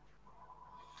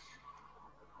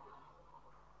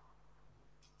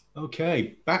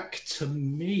 Okay, back to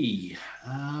me.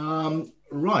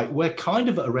 Right, we're kind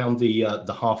of around the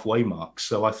halfway mark.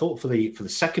 So I thought for the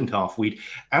second half we'd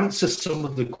answer some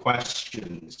of the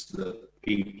questions that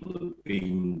people have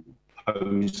been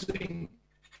posing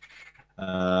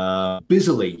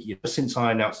busily, since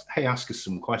I announced, hey, ask us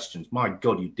some questions. My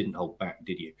God, you didn't hold back,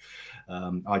 did you?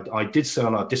 I did say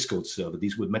on our Discord server,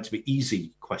 these were meant to be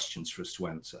easy questions for us to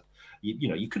answer.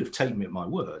 You could have taken me at my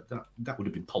word. That would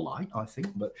have been polite, I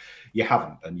think, but you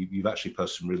haven't, and you've actually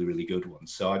posted some really, really good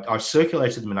ones. So I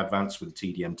circulated them in advance with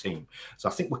the TDM team. So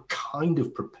I think we're kind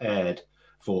of prepared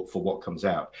for what comes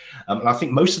out. And I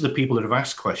think most of the people that have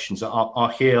asked questions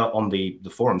are here on the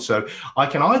forum. So I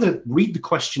can either read the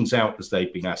questions out as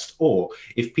they've been asked, or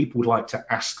if people would like to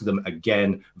ask them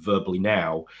again verbally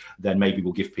now, then maybe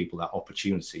we'll give people that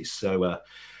opportunity. So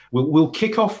we'll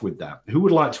kick off with that. Who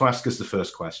would like to ask us the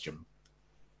first question?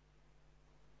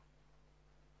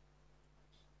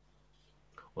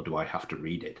 Or do I have to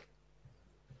read it?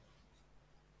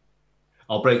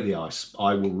 I'll break the ice.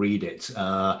 I will read it,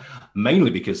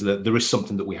 mainly because there is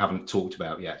something that we haven't talked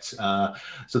about yet.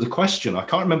 So the question, I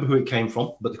can't remember who it came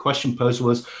from, but the question posed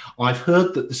was, I've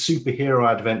heard that the superhero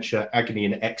adventure Agony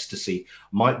and Ecstasy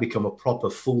might become a proper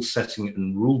full setting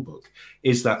and rule book.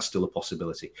 Is that still a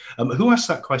possibility? Who asked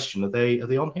that question? Are they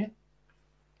on here?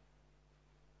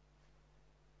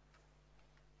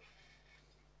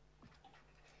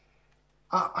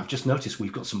 I've just noticed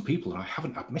we've got some people and I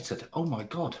haven't admitted. Oh my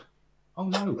God. Oh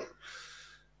no.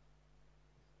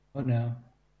 Oh no.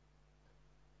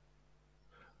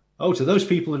 Oh, to those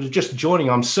people that are just joining,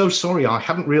 I'm so sorry. I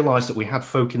hadn't realized that we had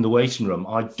folk in the waiting room.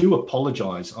 I do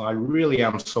apologize. I really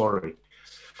am sorry.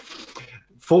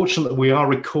 Fortunately, we are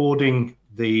recording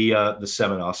the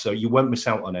seminar, so you won't miss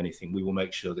out on anything. We will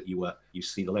make sure that you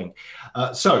see the link.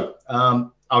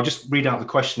 I'll just read out the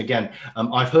question again.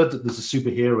 I've heard that there's a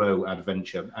superhero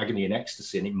adventure, Agony and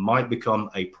Ecstasy, and it might become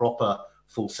a proper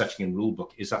full setting and rule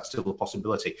book. Is that still a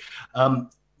possibility?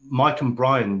 Mike and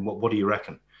Brian, what do you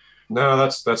reckon? No,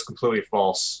 that's completely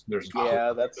false. That's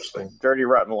a dirty,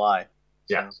 rotten lie.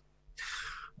 Yeah.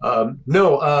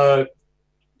 No,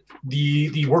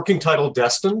 the working title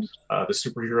Destined, the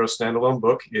superhero standalone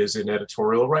book, is in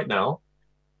editorial right now.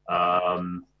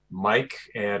 Mike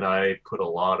and I put a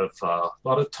lot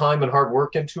of time and hard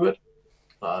work into it.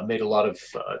 Made a lot of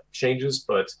changes,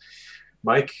 but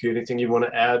Mike, anything you want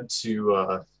to add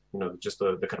to just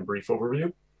the kind of brief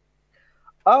overview?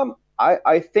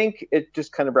 I think it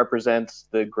just kind of represents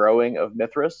the growing of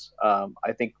Mithras.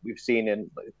 I think we've seen in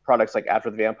products like After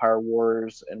the Vampire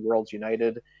Wars and Worlds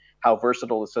United how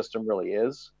versatile the system really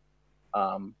is.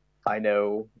 I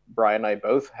know Brian and I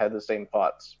both had the same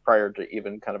thoughts prior to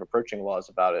even kind of approaching Laws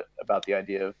about it, about the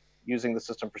idea of using the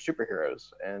system for superheroes.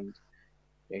 And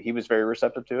he was very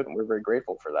receptive to it, and we're very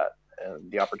grateful for that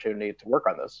and the opportunity to work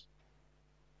on this.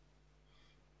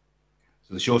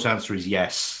 So the short answer is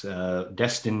yes.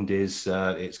 Destined is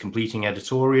it's completing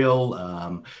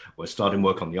editorial. We're starting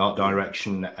work on the art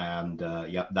direction, and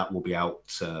yeah, that will be out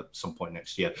some point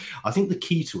next year. I think the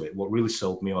key to it, what really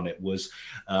sold me on it, was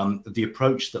the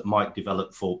approach that Mike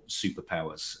developed for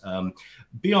superpowers.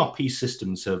 BRP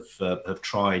systems have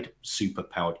tried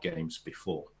superpowered games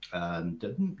before.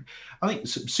 And I think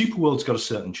Superworld's got a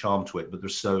certain charm to it, but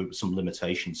there's some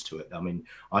limitations to it. I mean,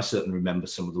 I certainly remember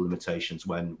some of the limitations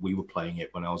when we were playing it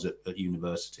when I was at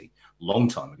university, a long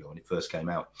time ago when it first came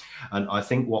out. And I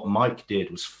think what Mike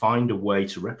did was find a way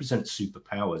to represent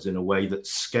superpowers in a way that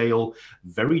scale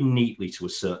very neatly to a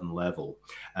certain level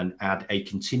and add a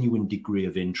continuing degree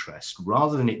of interest,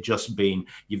 rather than it just being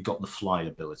you've got the fly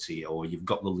ability, or you've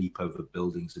got the leap over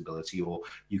buildings ability, or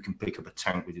you can pick up a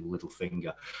tank with your little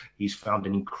finger. He's found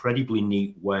an incredibly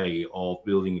neat way of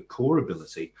building a core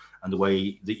ability and the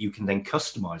way that you can then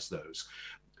customize those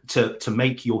to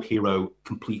make your hero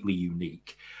completely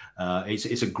unique.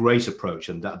 It's a great approach,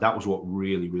 and that was what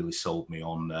really, really sold me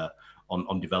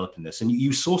on developing this. And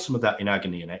you saw some of that in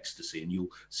Agony and Ecstasy, and you'll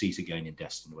see it again in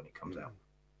Destiny when it comes out.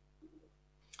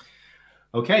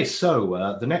 Okay,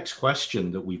 so the next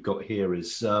question that we've got here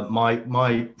is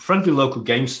my friendly local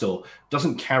game store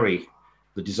doesn't carry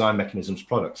the Design Mechanisms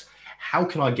products. How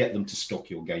can I get them to stock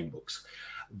your game books?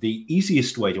 The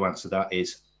easiest way to answer that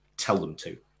is tell them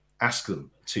to. Ask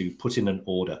them to put in an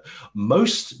order.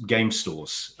 Most game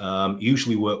stores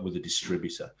usually work with a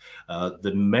distributor.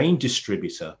 The main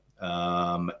distributor,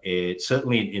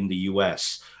 certainly in the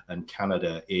US and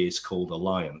Canada, is called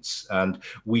Alliance. And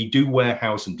we do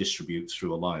warehouse and distribute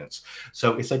through Alliance.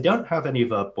 So if they don't have any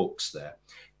of our books there,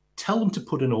 tell them to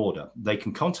put an order. They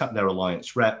can contact their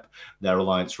Alliance rep. Their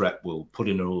Alliance rep will put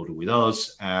in an order with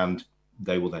us, and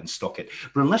they will then stock it.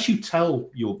 But unless you tell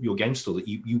your game store that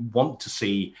you want to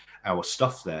see our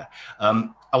stuff there,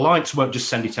 Alliance won't just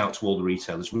send it out to all the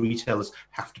retailers. Retailers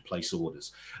have to place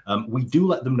orders. We do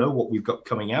let them know what we've got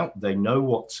coming out. They know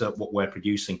what we're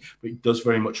producing, but it does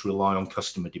very much rely on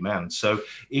customer demand. So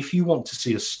if you want to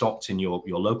see us stocked in your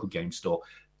local game store,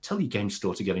 tell your game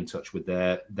store to get in touch with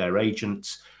their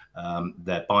agents,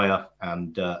 their buyer,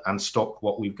 and stock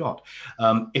what we've got.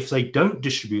 If they don't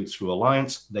distribute through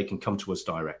Alliance, they can come to us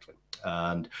directly.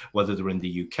 And whether they're in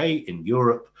the UK, in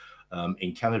Europe,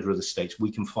 in Canada or the States,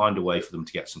 we can find a way for them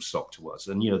to get some stock to us.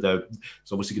 And, there's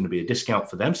obviously going to be a discount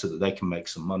for them so that they can make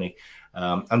some money.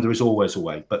 And there is always a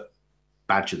way, but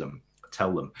badger them,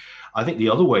 tell them. I think the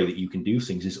other way that you can do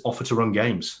things is offer to run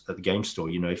games at the game store,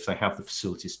 if they have the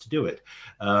facilities to do it.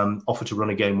 Offer to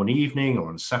run a game one evening or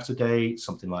on Saturday,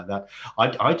 something like that.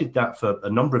 I did that for a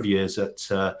number of years at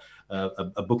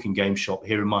a booking game shop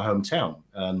here in my hometown.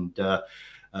 And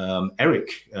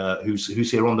Eric,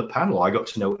 who's here on the panel, I got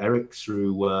to know Eric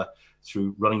through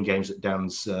running games at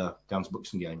Dan's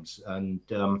Books and Games, and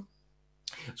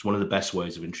it's one of the best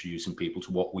ways of introducing people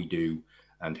to what we do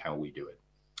and how we do it.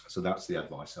 So that's the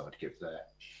advice I would give there.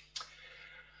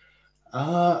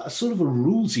 A sort of a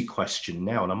rulesy question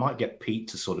now, and I might get Pete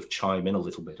to sort of chime in a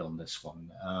little bit on this one.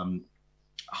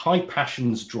 High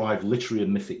passions drive literary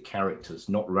and mythic characters,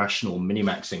 not rational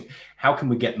minimaxing. How can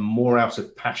we get more out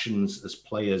of passions as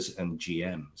players and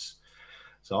GMs?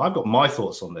 So I've got my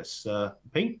thoughts on this.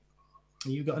 Pete,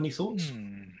 you got any thoughts?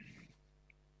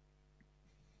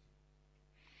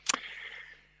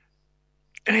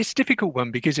 It's a difficult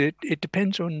one because it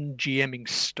depends on GMing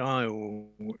style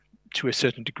to a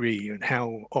certain degree and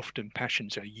how often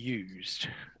passions are used.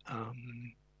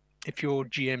 If your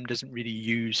GM doesn't really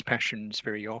use passions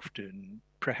very often,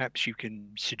 perhaps you can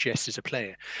suggest as a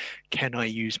player, can I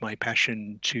use my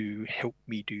passion to help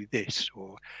me do this,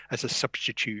 or as a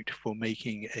substitute for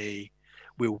making a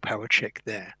willpower check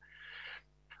there.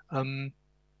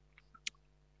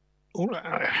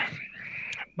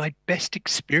 My best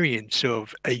experience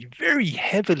of a very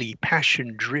heavily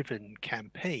passion-driven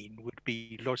campaign would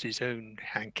be Loz's own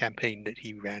campaign that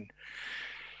he ran.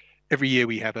 Every year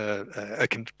we have a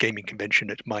gaming convention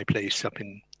at my place up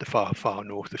in the far, far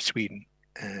north of Sweden.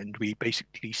 And we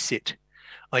basically sit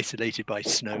isolated by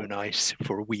snow and ice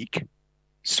for a week,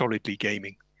 solidly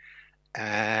gaming.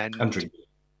 And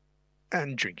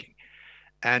drinking.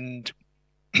 And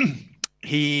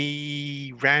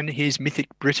he ran his Mythic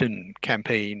Britain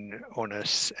campaign on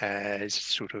us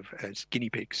as guinea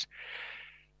pigs.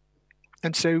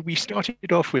 And so we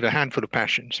started off with a handful of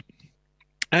passions.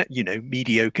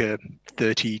 Mediocre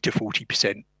 30 to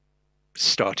 40%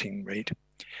 starting rate.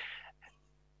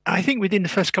 I think within the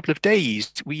first couple of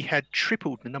days, we had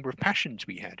tripled the number of passions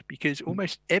we had, because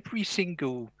almost every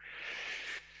single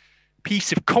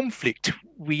piece of conflict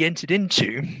we entered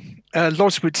into,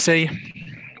 Loz would say,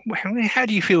 well, how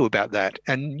do you feel about that?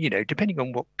 And, depending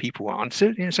on what people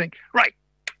answered, saying, right,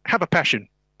 have a passion,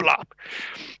 blah.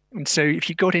 And so if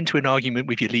you got into an argument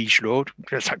with your liege lord,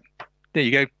 it's like, there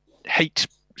you go, hate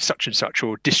such and such,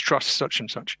 or distrust such and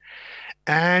such.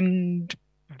 And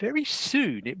very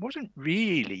soon, it wasn't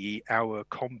really our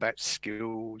combat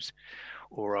skills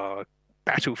or our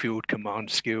battlefield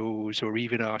command skills or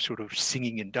even our sort of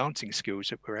singing and dancing skills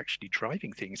that were actually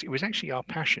driving things. It was actually our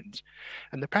passions.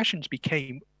 And the passions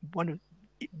became one of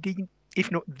the, if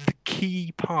not the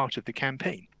key part of the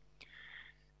campaign.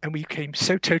 And we became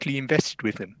so totally invested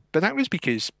with them. But that was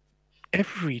because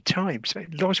every time, so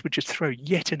Loz would just throw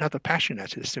yet another passion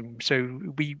at us. And so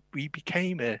we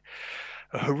became a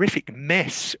horrific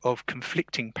mess of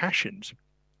conflicting passions,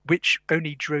 which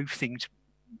only drove things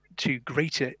to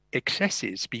greater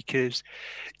excesses, because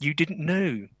you didn't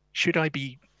know, should I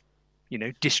be,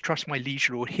 distrust my liege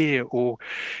lord here, or,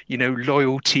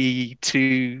 loyalty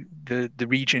to the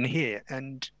region here.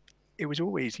 And it was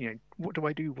always, what do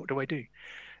I do? What do I do?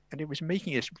 And it was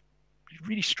making us,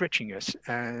 really stretching us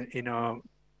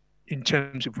in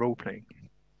terms of role playing.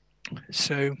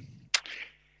 So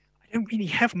I don't really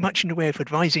have much in the way of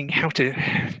advising how to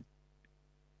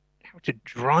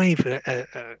drive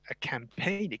a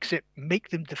campaign, except make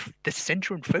them the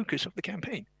center and focus of the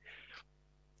campaign.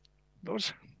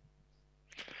 Loz?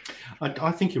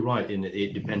 I think you're right.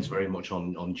 It depends very much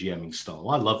on GMing style.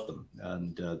 I love them,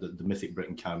 and the Mythic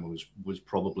Britain campaign was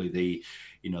probably the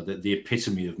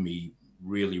epitome of me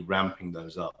really ramping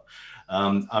those up.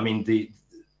 In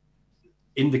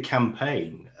the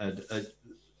campaign,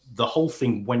 the whole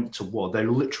thing went to war.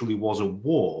 There literally was a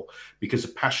war because a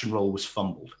passion roll was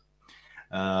fumbled.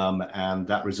 And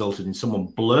that resulted in someone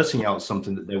blurting out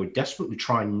something that they were desperately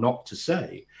trying not to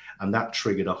say. And that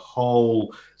triggered a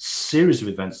whole series of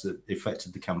events that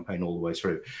affected the campaign all the way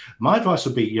through. My advice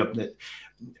would be,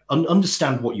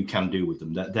 understand what you can do with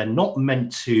them. They're not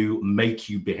meant to make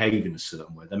you behave in a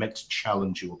certain way. They're meant to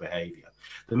challenge your behavior.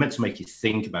 They're meant to make you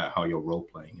think about how you're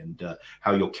role-playing and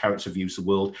how your character views the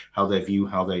world, how they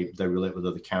relate with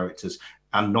other characters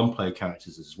and non-player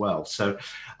characters as well. So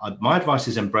my advice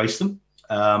is embrace them.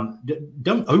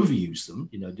 Don't overuse them.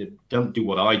 Don't do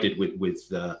what I did with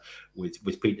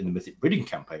Pete in the Mythic Breeding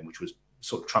campaign, which was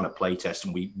sort of trying to play test,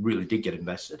 and we really did get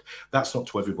invested. That's not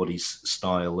to everybody's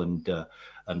style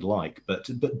and like, but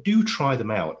do try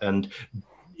them out. And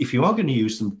if you are going to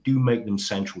use them, do make them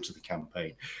central to the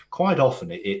campaign. Quite often,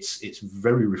 it's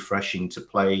very refreshing to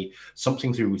play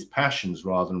something through with passions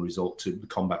rather than resort to the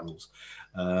combat rules.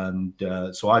 And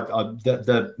so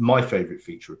they're my favorite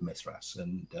feature of Mithras,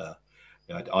 and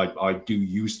I do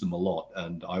use them a lot,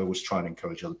 and I always try and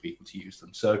encourage other people to use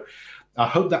them. So I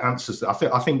hope that answers that.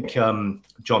 I think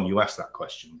John, you asked that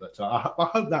question, but I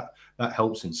hope that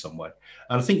helps in some way.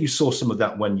 And I think you saw some of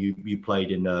that when you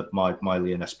played in my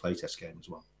Leoness playtest game as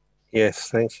well. Yes,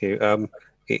 thank you.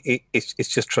 It's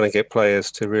just trying to get players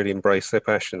to really embrace their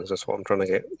passions. That's what I'm trying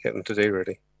to get them to do,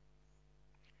 really.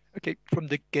 Okay, from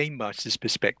the game master's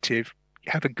perspective,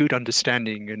 have a good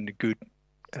understanding and a good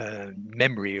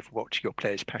memory of what your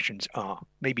players' passions are.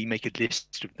 Maybe make a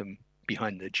list of them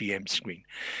behind the GM screen,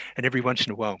 and every once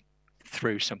in a while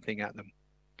throw something at them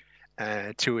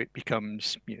till it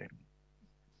becomes,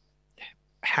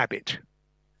 habit.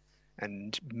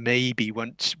 And maybe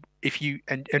once, if you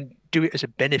and do it as a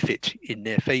benefit in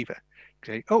their favor.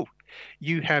 Okay, oh,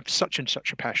 you have such and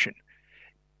such a passion.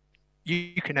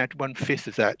 You can add 1/5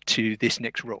 of that to this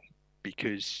next roll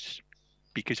because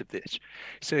of this.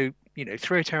 So,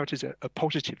 throw it out as a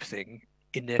positive thing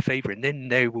in their favor, and then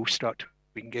they will start to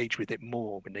engage with it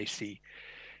more when they see.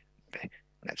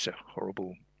 That's a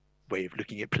horrible way of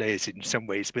looking at players in some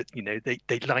ways, but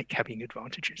they like having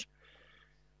advantages.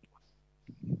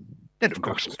 Then, of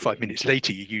course, 5 minutes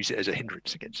later, you use it as a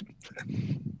hindrance against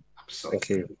them. Thank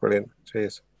you. Brilliant.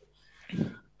 Cheers.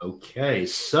 Okay,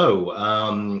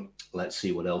 so let's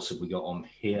see, what else have we got on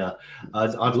here?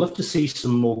 I'd love to see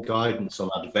some more guidance on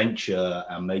adventure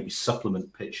and maybe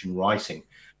supplement pitch and writing,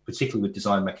 particularly with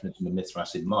design mechanism and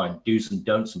Mithras in mind, do's and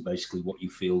don'ts, and basically what you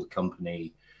feel the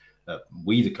company,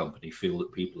 we the company, feel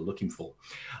that people are looking for.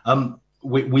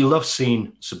 We love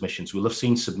seeing submissions. We love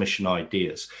seeing submission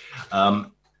ideas.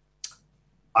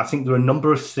 I think there are a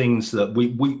number of things that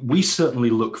we certainly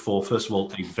look for. First of all,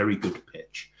 a very good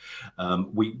pitch.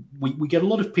 We get a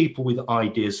lot of people with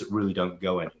ideas that really don't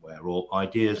go anywhere, or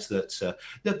ideas that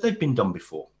they've been done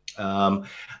before. And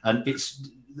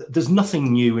there's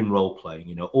nothing new in role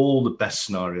playing. All the best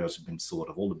scenarios have been thought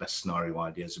of, all the best scenario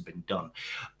ideas have been done,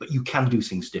 but you can do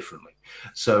things differently.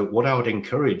 So what I would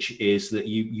encourage is that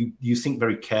you think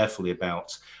very carefully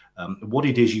about what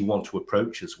it is you want to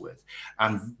approach us with,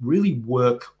 and really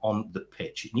work on the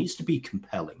pitch. It needs to be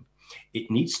compelling. It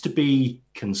needs to be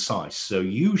concise. So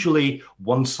usually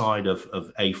one side of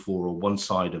A4 or one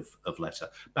side of letter,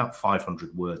 about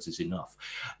 500 words is enough.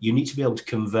 You need to be able to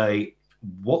convey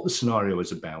what the scenario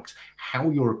is about, how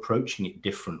you're approaching it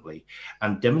differently,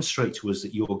 and demonstrate to us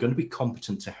that you're going to be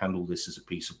competent to handle this as a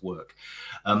piece of work.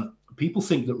 People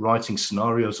think that writing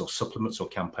scenarios or supplements or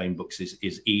campaign books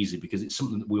is easy because it's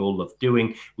something that we all love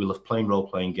doing. We love playing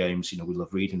role-playing games. We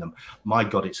love reading them. My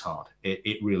God, it's hard.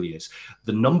 It really is.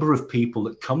 The number of people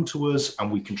that come to us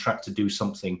and we contract to do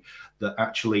something that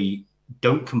actually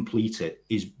don't complete it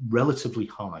is relatively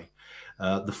high.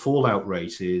 The fallout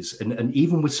rate is, and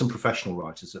even with some professional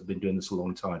writers that have been doing this a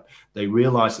long time, they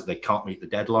realize that they can't meet the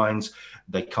deadlines,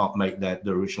 they can't make their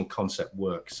original concept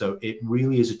work. So it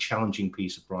really is a challenging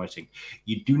piece of writing.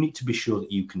 You do need to be sure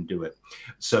that you can do it.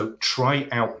 So try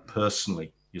it out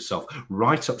personally yourself.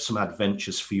 Write up some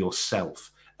adventures for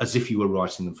yourself as if you were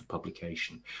writing them for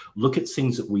publication. Look at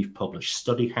things that we've published,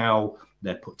 study how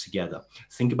they're put together.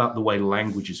 Think about the way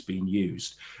language is being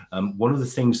used. One of the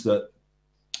things that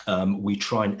we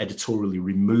try and editorially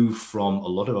remove from a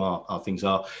lot of our things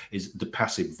is the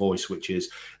passive voice, which is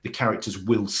the characters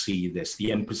will see this, the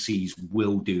NPCs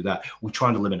will do that. We try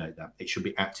and eliminate that. It should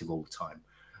be active all the time.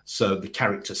 So the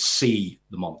characters see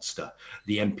the monster,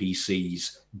 the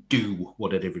NPCs do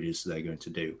whatever it is they're going to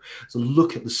do. So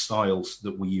look at the styles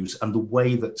that we use and the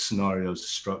way that scenarios are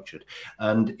structured.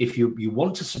 And if you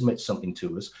want to submit something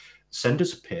to us, send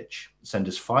us a pitch, send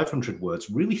us 500 words,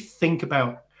 really think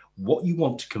about what you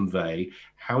want to convey,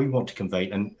 how you want to convey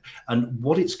it, and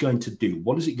what it's going to do.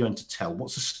 What is it going to tell?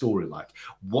 What's the story like?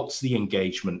 What's the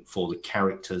engagement for the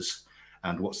characters?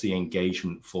 And what's the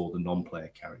engagement for the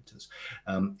non-player characters?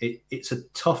 It's a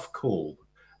tough call.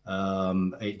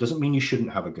 It doesn't mean you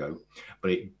shouldn't have a go,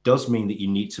 but it does mean that you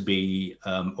need to be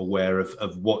aware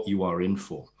of what you are in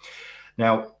for.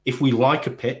 Now, if we like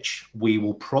a pitch, we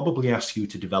will probably ask you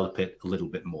to develop it a little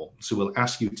bit more. So we'll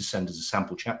ask you to send us a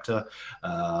sample chapter,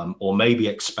 or maybe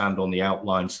expand on the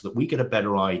outline so that we get a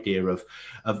better idea of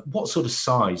what sort of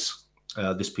size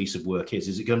this piece of work is.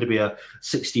 Is it going to be a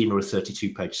 16 or a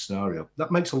 32-page scenario? That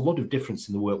makes a lot of difference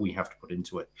in the work we have to put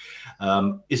into it.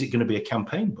 Is it going to be a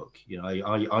campaign book? You know,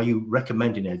 are you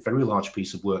recommending a very large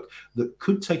piece of work that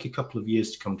could take a couple of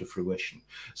years to come to fruition?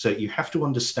 So you have to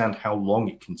understand how long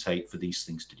it can take for these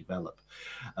things to develop.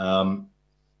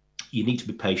 You need to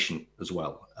be patient as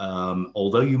well.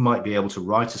 Although you might be able to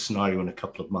write a scenario in a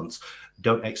couple of months,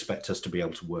 don't expect us to be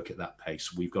able to work at that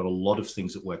pace. We've got a lot of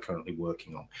things that we're currently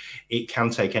working on. It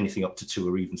can take anything up to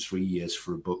 2 or even 3 years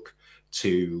for a book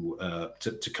to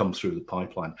come through the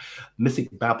pipeline. Mythic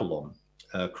Babylon,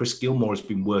 Chris Gilmore has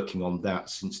been working on that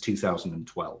since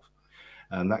 2012.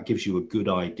 And that gives you a good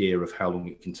idea of how long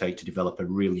it can take to develop a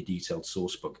really detailed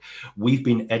source book. We've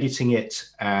been editing it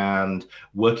and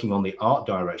working on the art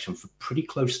direction for pretty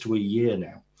close to a year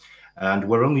now. And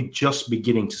we're only just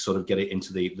beginning to sort of get it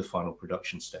into the final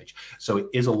production stage. So it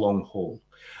is a long haul.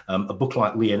 A book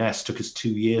like Leoness took us 2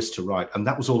 years to write, and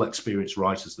that was all experienced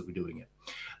writers that were doing it.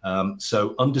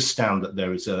 So understand that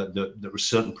there are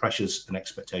certain pressures and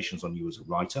expectations on you as a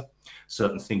writer,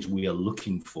 certain things we are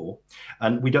looking for.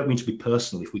 And we don't mean to be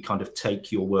personal if we kind of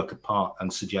take your work apart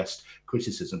and suggest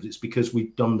criticisms. It's because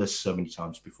we've done this so many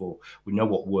times before. We know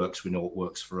what works. We know what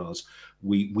works for us.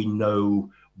 We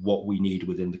know what we need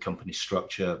within the company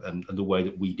structure and the way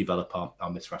that we develop our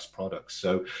Mithras products.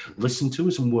 So listen to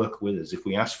us and work with us. If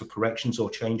we ask for corrections or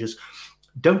changes,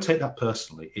 don't take that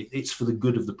personally. It's for the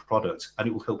good of the product, and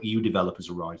it will help you develop as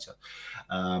a writer.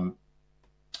 I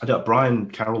don't know, Brian,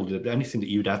 Carol, anything that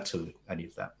you'd add to any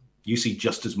of that? You see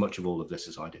just as much of all of this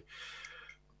as I do.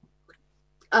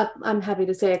 I'm happy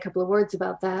to say a couple of words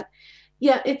about that.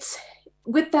 Yeah, it's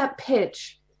with that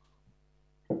pitch.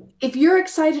 If you're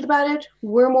excited about it,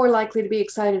 we're more likely to be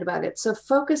excited about it. So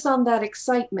focus on that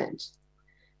excitement.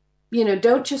 You know,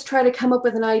 don't just try to come up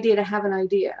with an idea to have an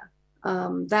idea.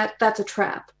 That's a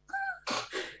trap.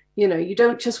 You know, you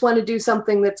don't just want to do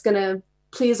something that's going to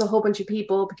please a whole bunch of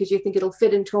people because you think it'll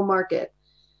fit into a market.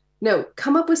 No,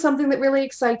 come up with something that really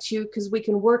excites you because we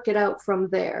can work it out from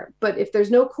there. But if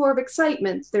there's no core of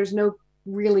excitement, there's no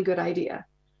really good idea.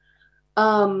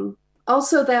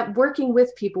 Also, that working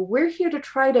with people, we're here to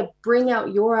try to bring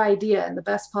out your idea in the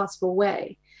best possible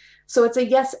way. So it's a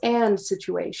yes and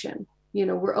situation. You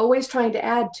know, we're always trying to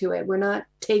add to it. We're not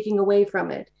taking away from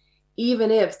it,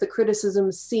 even if the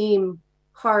criticisms seem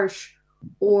harsh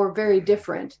or very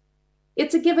different.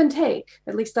 It's a give and take.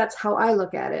 At least that's how I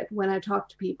look at it when I talk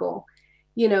to people.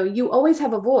 You know, you always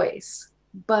have a voice,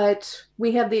 but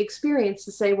we have the experience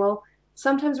to say, well,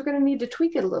 sometimes we're going to need to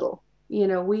tweak it a little. You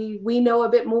know, we know a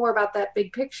bit more about that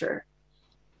big picture,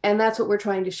 and that's what we're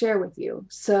trying to share with you.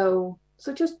 So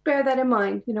just bear that in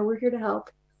mind. You know, we're here to help.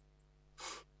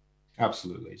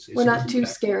 Absolutely. We're not too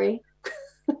scary.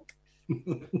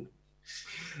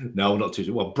 No, not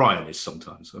too. Well, Brian is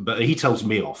sometimes, but he tells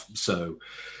me off. So,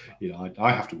 you know,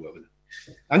 I have to work with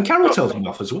it. And Carol tells me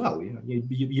off as well. You know,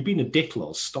 you've been a dick,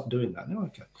 Loz. Stop doing that. No,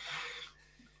 okay.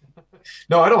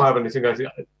 No, I don't have anything.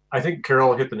 I think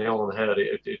Carol hit the nail on the head.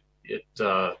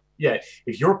 Yeah,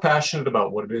 if you're passionate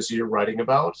about what it is you're writing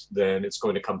about, then it's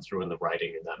going to come through in the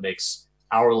writing, and that makes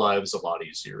our lives a lot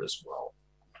easier as well.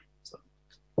 So.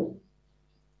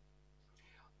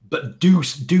 But do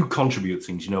contribute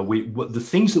things. You know, the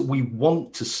things that we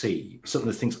want to see,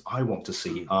 certainly the things I want to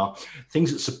see, are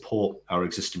things that support our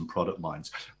existing product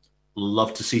lines.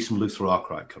 Love to see some Luther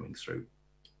Arkwright coming through.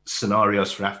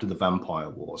 Scenarios for after the Vampire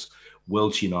Wars,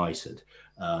 Worlds United,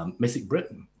 Mythic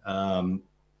Britain,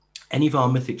 any of our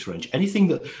Mythics range,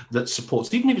 anything that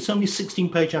supports, even if it's only a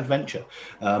 16-page adventure,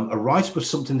 a write-up of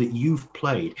something that you've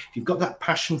played. If you've got that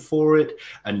passion for it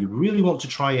and you really want to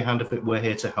try your hand at it, we're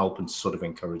here to help and sort of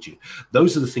encourage you.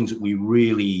 Those are the things that we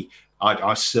really,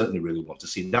 I certainly really want to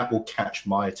see. That will catch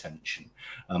my attention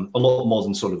a lot more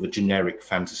than sort of a generic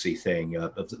fantasy thing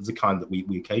of the kind that we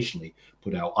occasionally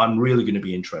put out. I'm really going to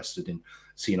be interested in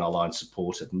seeing our line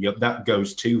supported. And that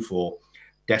goes too for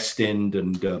Destined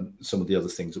and some of the other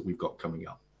things that we've got coming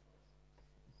up.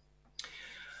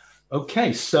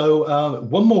 Okay, so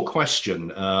one more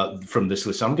question from this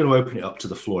list. I'm going to open it up to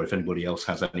the floor if anybody else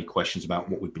has any questions about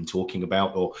what we've been talking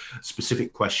about or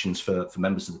specific questions for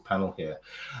members of the panel here.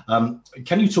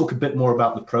 Can you talk a bit more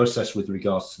about the process with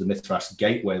regards to the Mithras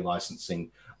Gateway licensing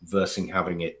versus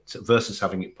having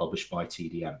it published by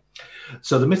TDM?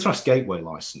 So the Mithras Gateway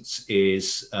license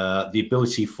is the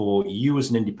ability for you as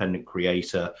an independent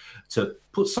creator to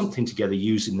put something together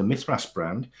using the Mithras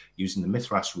brand, using the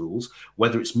Mithras rules,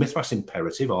 whether it's Mithras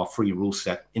Imperative, our free rule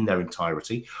set in their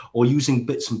entirety, or using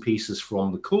bits and pieces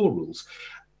from the core rules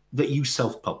that you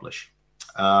self-publish.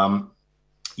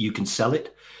 You can sell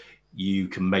it. You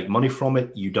can make money from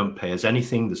it. You don't pay us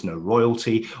anything. There's no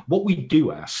royalty. What we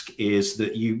do ask is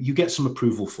that you get some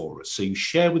approval for us. So you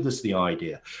share with us the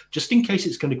idea, just in case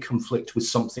it's going to conflict with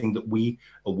something that we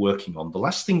are working on. The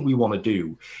last thing we want to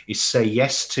do is say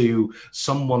yes to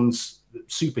someone's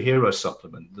superhero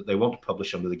supplement that they want to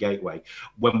publish under the Gateway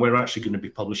when we're actually going to be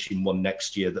publishing one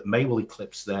next year that may well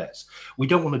eclipse theirs. We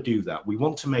don't want to do that. We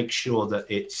want to make sure that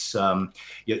it's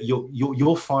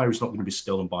your fire is not going to be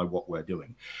stolen by what we're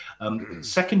doing.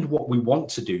 Second, what we want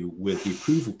to do with the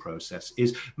approval process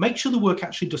is make sure the work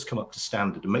actually does come up to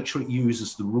standard and make sure it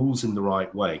uses the rules in the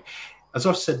right way. As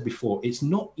I've said before, it's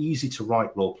not easy to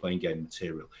write role-playing game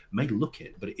material. It may look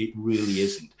it, but it really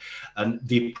isn't. And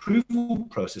the approval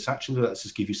process actually lets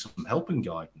us give you some help and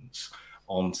guidance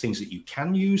on things that you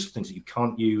can use, things that you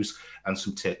can't use, and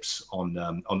some tips on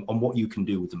what you can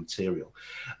do with the material.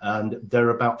 And there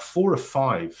are about 4 or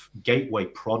 5 Gateway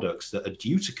products that are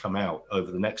due to come out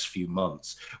over the next few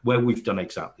months where we've done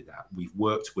exactly that. We've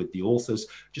worked with the authors,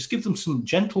 just give them some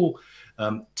gentle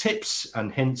tips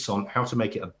and hints on how to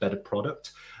make it a better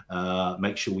product,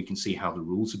 make sure we can see how the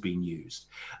rules are being used.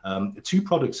 2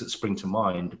 products that spring to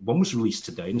mind, one was released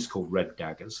today and it's called Red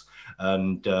Daggers.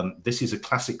 And this is a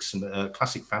classic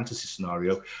fantasy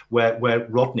scenario where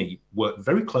Rodney worked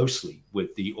very closely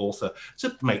with the author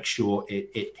to make sure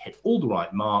it hit all the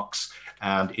right marks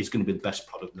and is going to be the best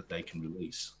product that they can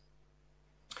release.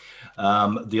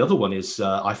 The other one is,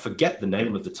 I forget the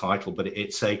name of the title, but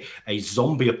it's a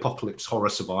zombie apocalypse horror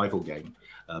survival game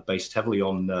based heavily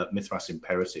on Mithras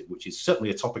Imperative, which is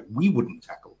certainly a topic we wouldn't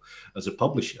tackle as a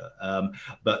publisher.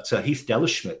 But Heath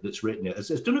Dellerschmidt, that's written it, has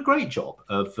done a great job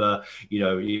of,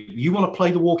 you want to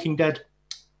play The Walking Dead?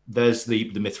 There's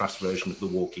the Mithras version of The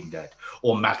Walking Dead,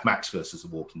 or Mad Max versus The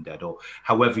Walking Dead, or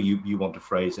however you want to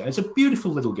phrase it. It's a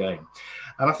beautiful little game.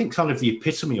 And I think kind of the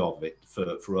epitome of it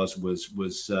for us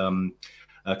was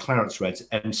Clarence Redd's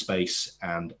M-Space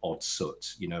and Odd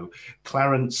Soot.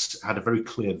 Clarence had a very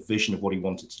clear vision of what he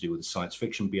wanted to do with a science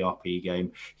fiction BRP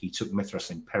game. He took Mithras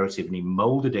Imperative and he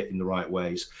molded it in the right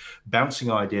ways,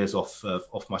 bouncing ideas off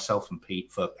myself and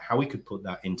Pete for how we could put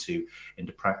that into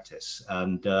practice.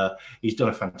 And he's done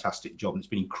a fantastic job, and it's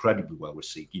been incredibly well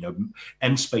received.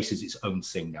 M-Space is its own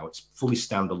thing now. It's fully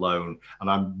standalone, and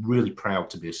I'm really proud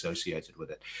to be associated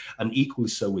with it. And equally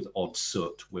so with Odd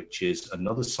Soot, which is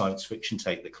another science fiction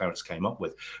take that Clarence came up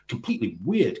with. Completely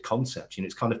weird concept.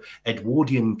 It's kind of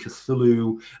Edwardian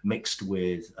Cthulhu mixed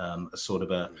with a sort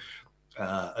of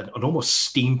an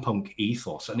almost steampunk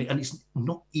ethos, and it's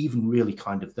not even really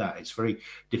kind of that. It's very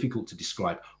difficult to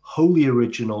describe. Wholly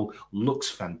original, looks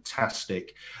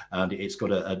fantastic, and it's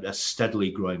got a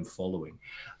steadily growing following.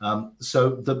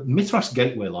 So the Mithras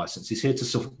Gateway license is here to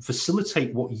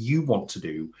facilitate what you want to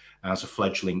do as a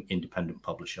fledgling independent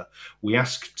publisher. We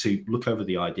ask to look over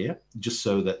the idea just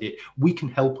so that we can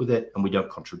help with it and we don't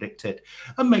contradict it,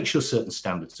 and make sure certain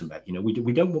standards are met.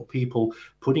 We don't want people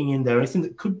putting in there anything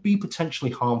that could be potentially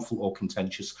harmful or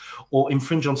contentious or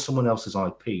infringe on someone else's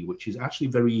IP, which is actually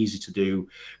very easy to do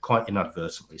quite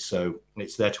inadvertently. So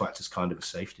it's there to act as kind of a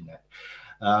safety net.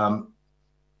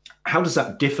 How does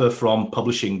that differ from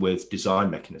publishing with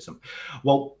Design Mechanism?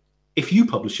 Well, if you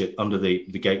publish it under the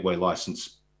Gateway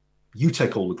license, you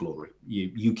take all the glory.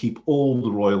 You keep all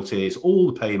the royalties, all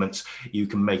the payments. You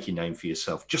can make your name for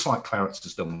yourself, just like Clarence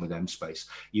has done with M-Space.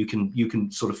 You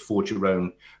can sort of forge your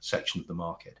own section of the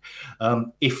market.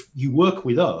 If you work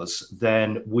with us,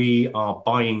 then we are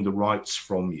buying the rights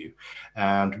from you.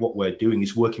 And what we're doing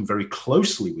is working very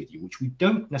closely with you, which we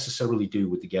don't necessarily do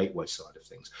with the Gateway side of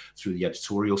things, through the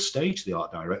editorial stage, the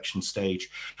art direction stage,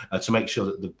 to make sure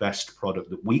that the best product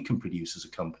that we can produce as a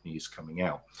company is coming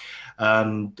out.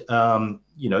 And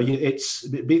it's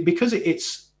because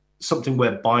it's something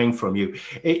we're buying from you.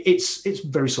 It's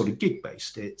very sort of gig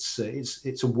based. It's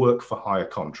a work for hire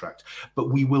contract,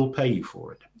 but we will pay you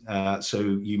for it. So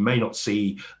you may not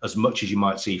see as much as you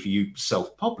might see if you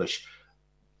self publish,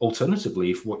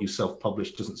 alternatively, if what you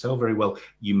self-publish doesn't sell very well,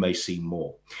 you may see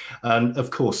more. And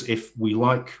of course, if we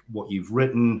like what you've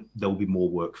written, there'll be more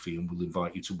work for you, and we'll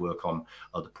invite you to work on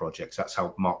other projects. That's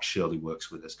how Mark Shirley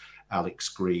works with us, Alex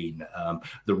Green,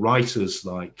 the writers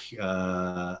like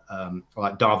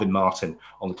Darwin Martin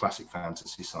on the classic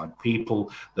fantasy side,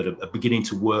 people that are beginning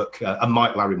to work, and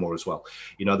Mike Larrymore as well.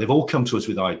 You know, they've all come to us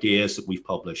with ideas that we've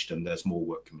published, and there's more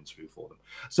work coming through for them.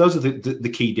 So those are the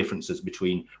key differences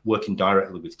between working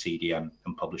directly with TDM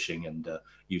and publishing and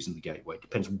using the gateway. It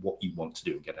depends on what you want to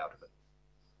do and get out of it.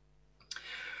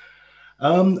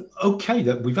 Okay,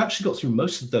 we've actually got through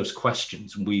most of those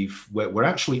questions. We're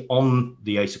actually on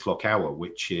the 8 o'clock hour,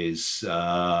 which is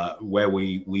where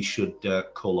we should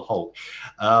call a halt.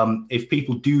 If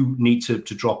people do need to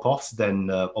drop off, then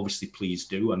obviously please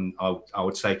do. And I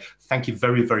would say thank you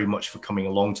very, very much for coming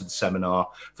along to the seminar,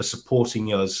 for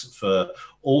supporting us, for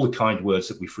all the kind words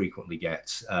that we frequently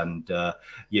get, and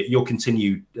your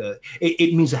continued,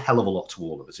 it means a hell of a lot to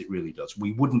all of us. It really does.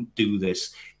 We wouldn't do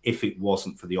this if it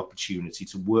wasn't for the opportunity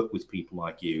to work with people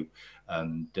like you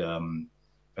and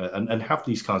have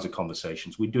these kinds of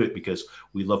conversations. We do it because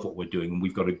we love what we're doing, and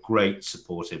we've got a great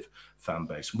supportive fan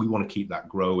base. We want to keep that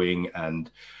growing and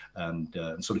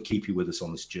sort of keep you with us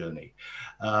on this journey.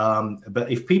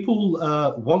 But if people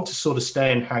want to sort of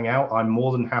stay and hang out, I'm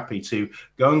more than happy to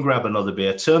go and grab another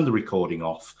beer, turn the recording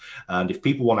off. And if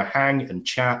people want to hang and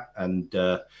chat and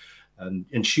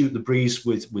shoot the breeze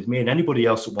with me and anybody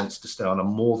else that wants to stay on, I'm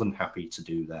more than happy to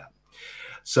do that.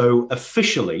 So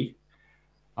officially,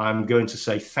 I'm going to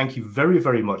say thank you very,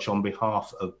 very much on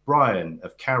behalf of Brian,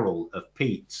 of Carol, of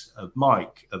Pete, of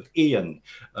Mike, of Ian,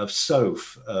 of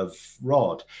Soph, of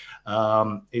Rod.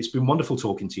 It's been wonderful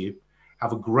talking to you.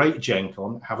 Have a great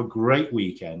GenCon, have a great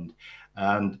weekend,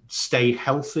 and stay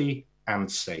healthy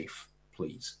and safe,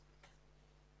 please.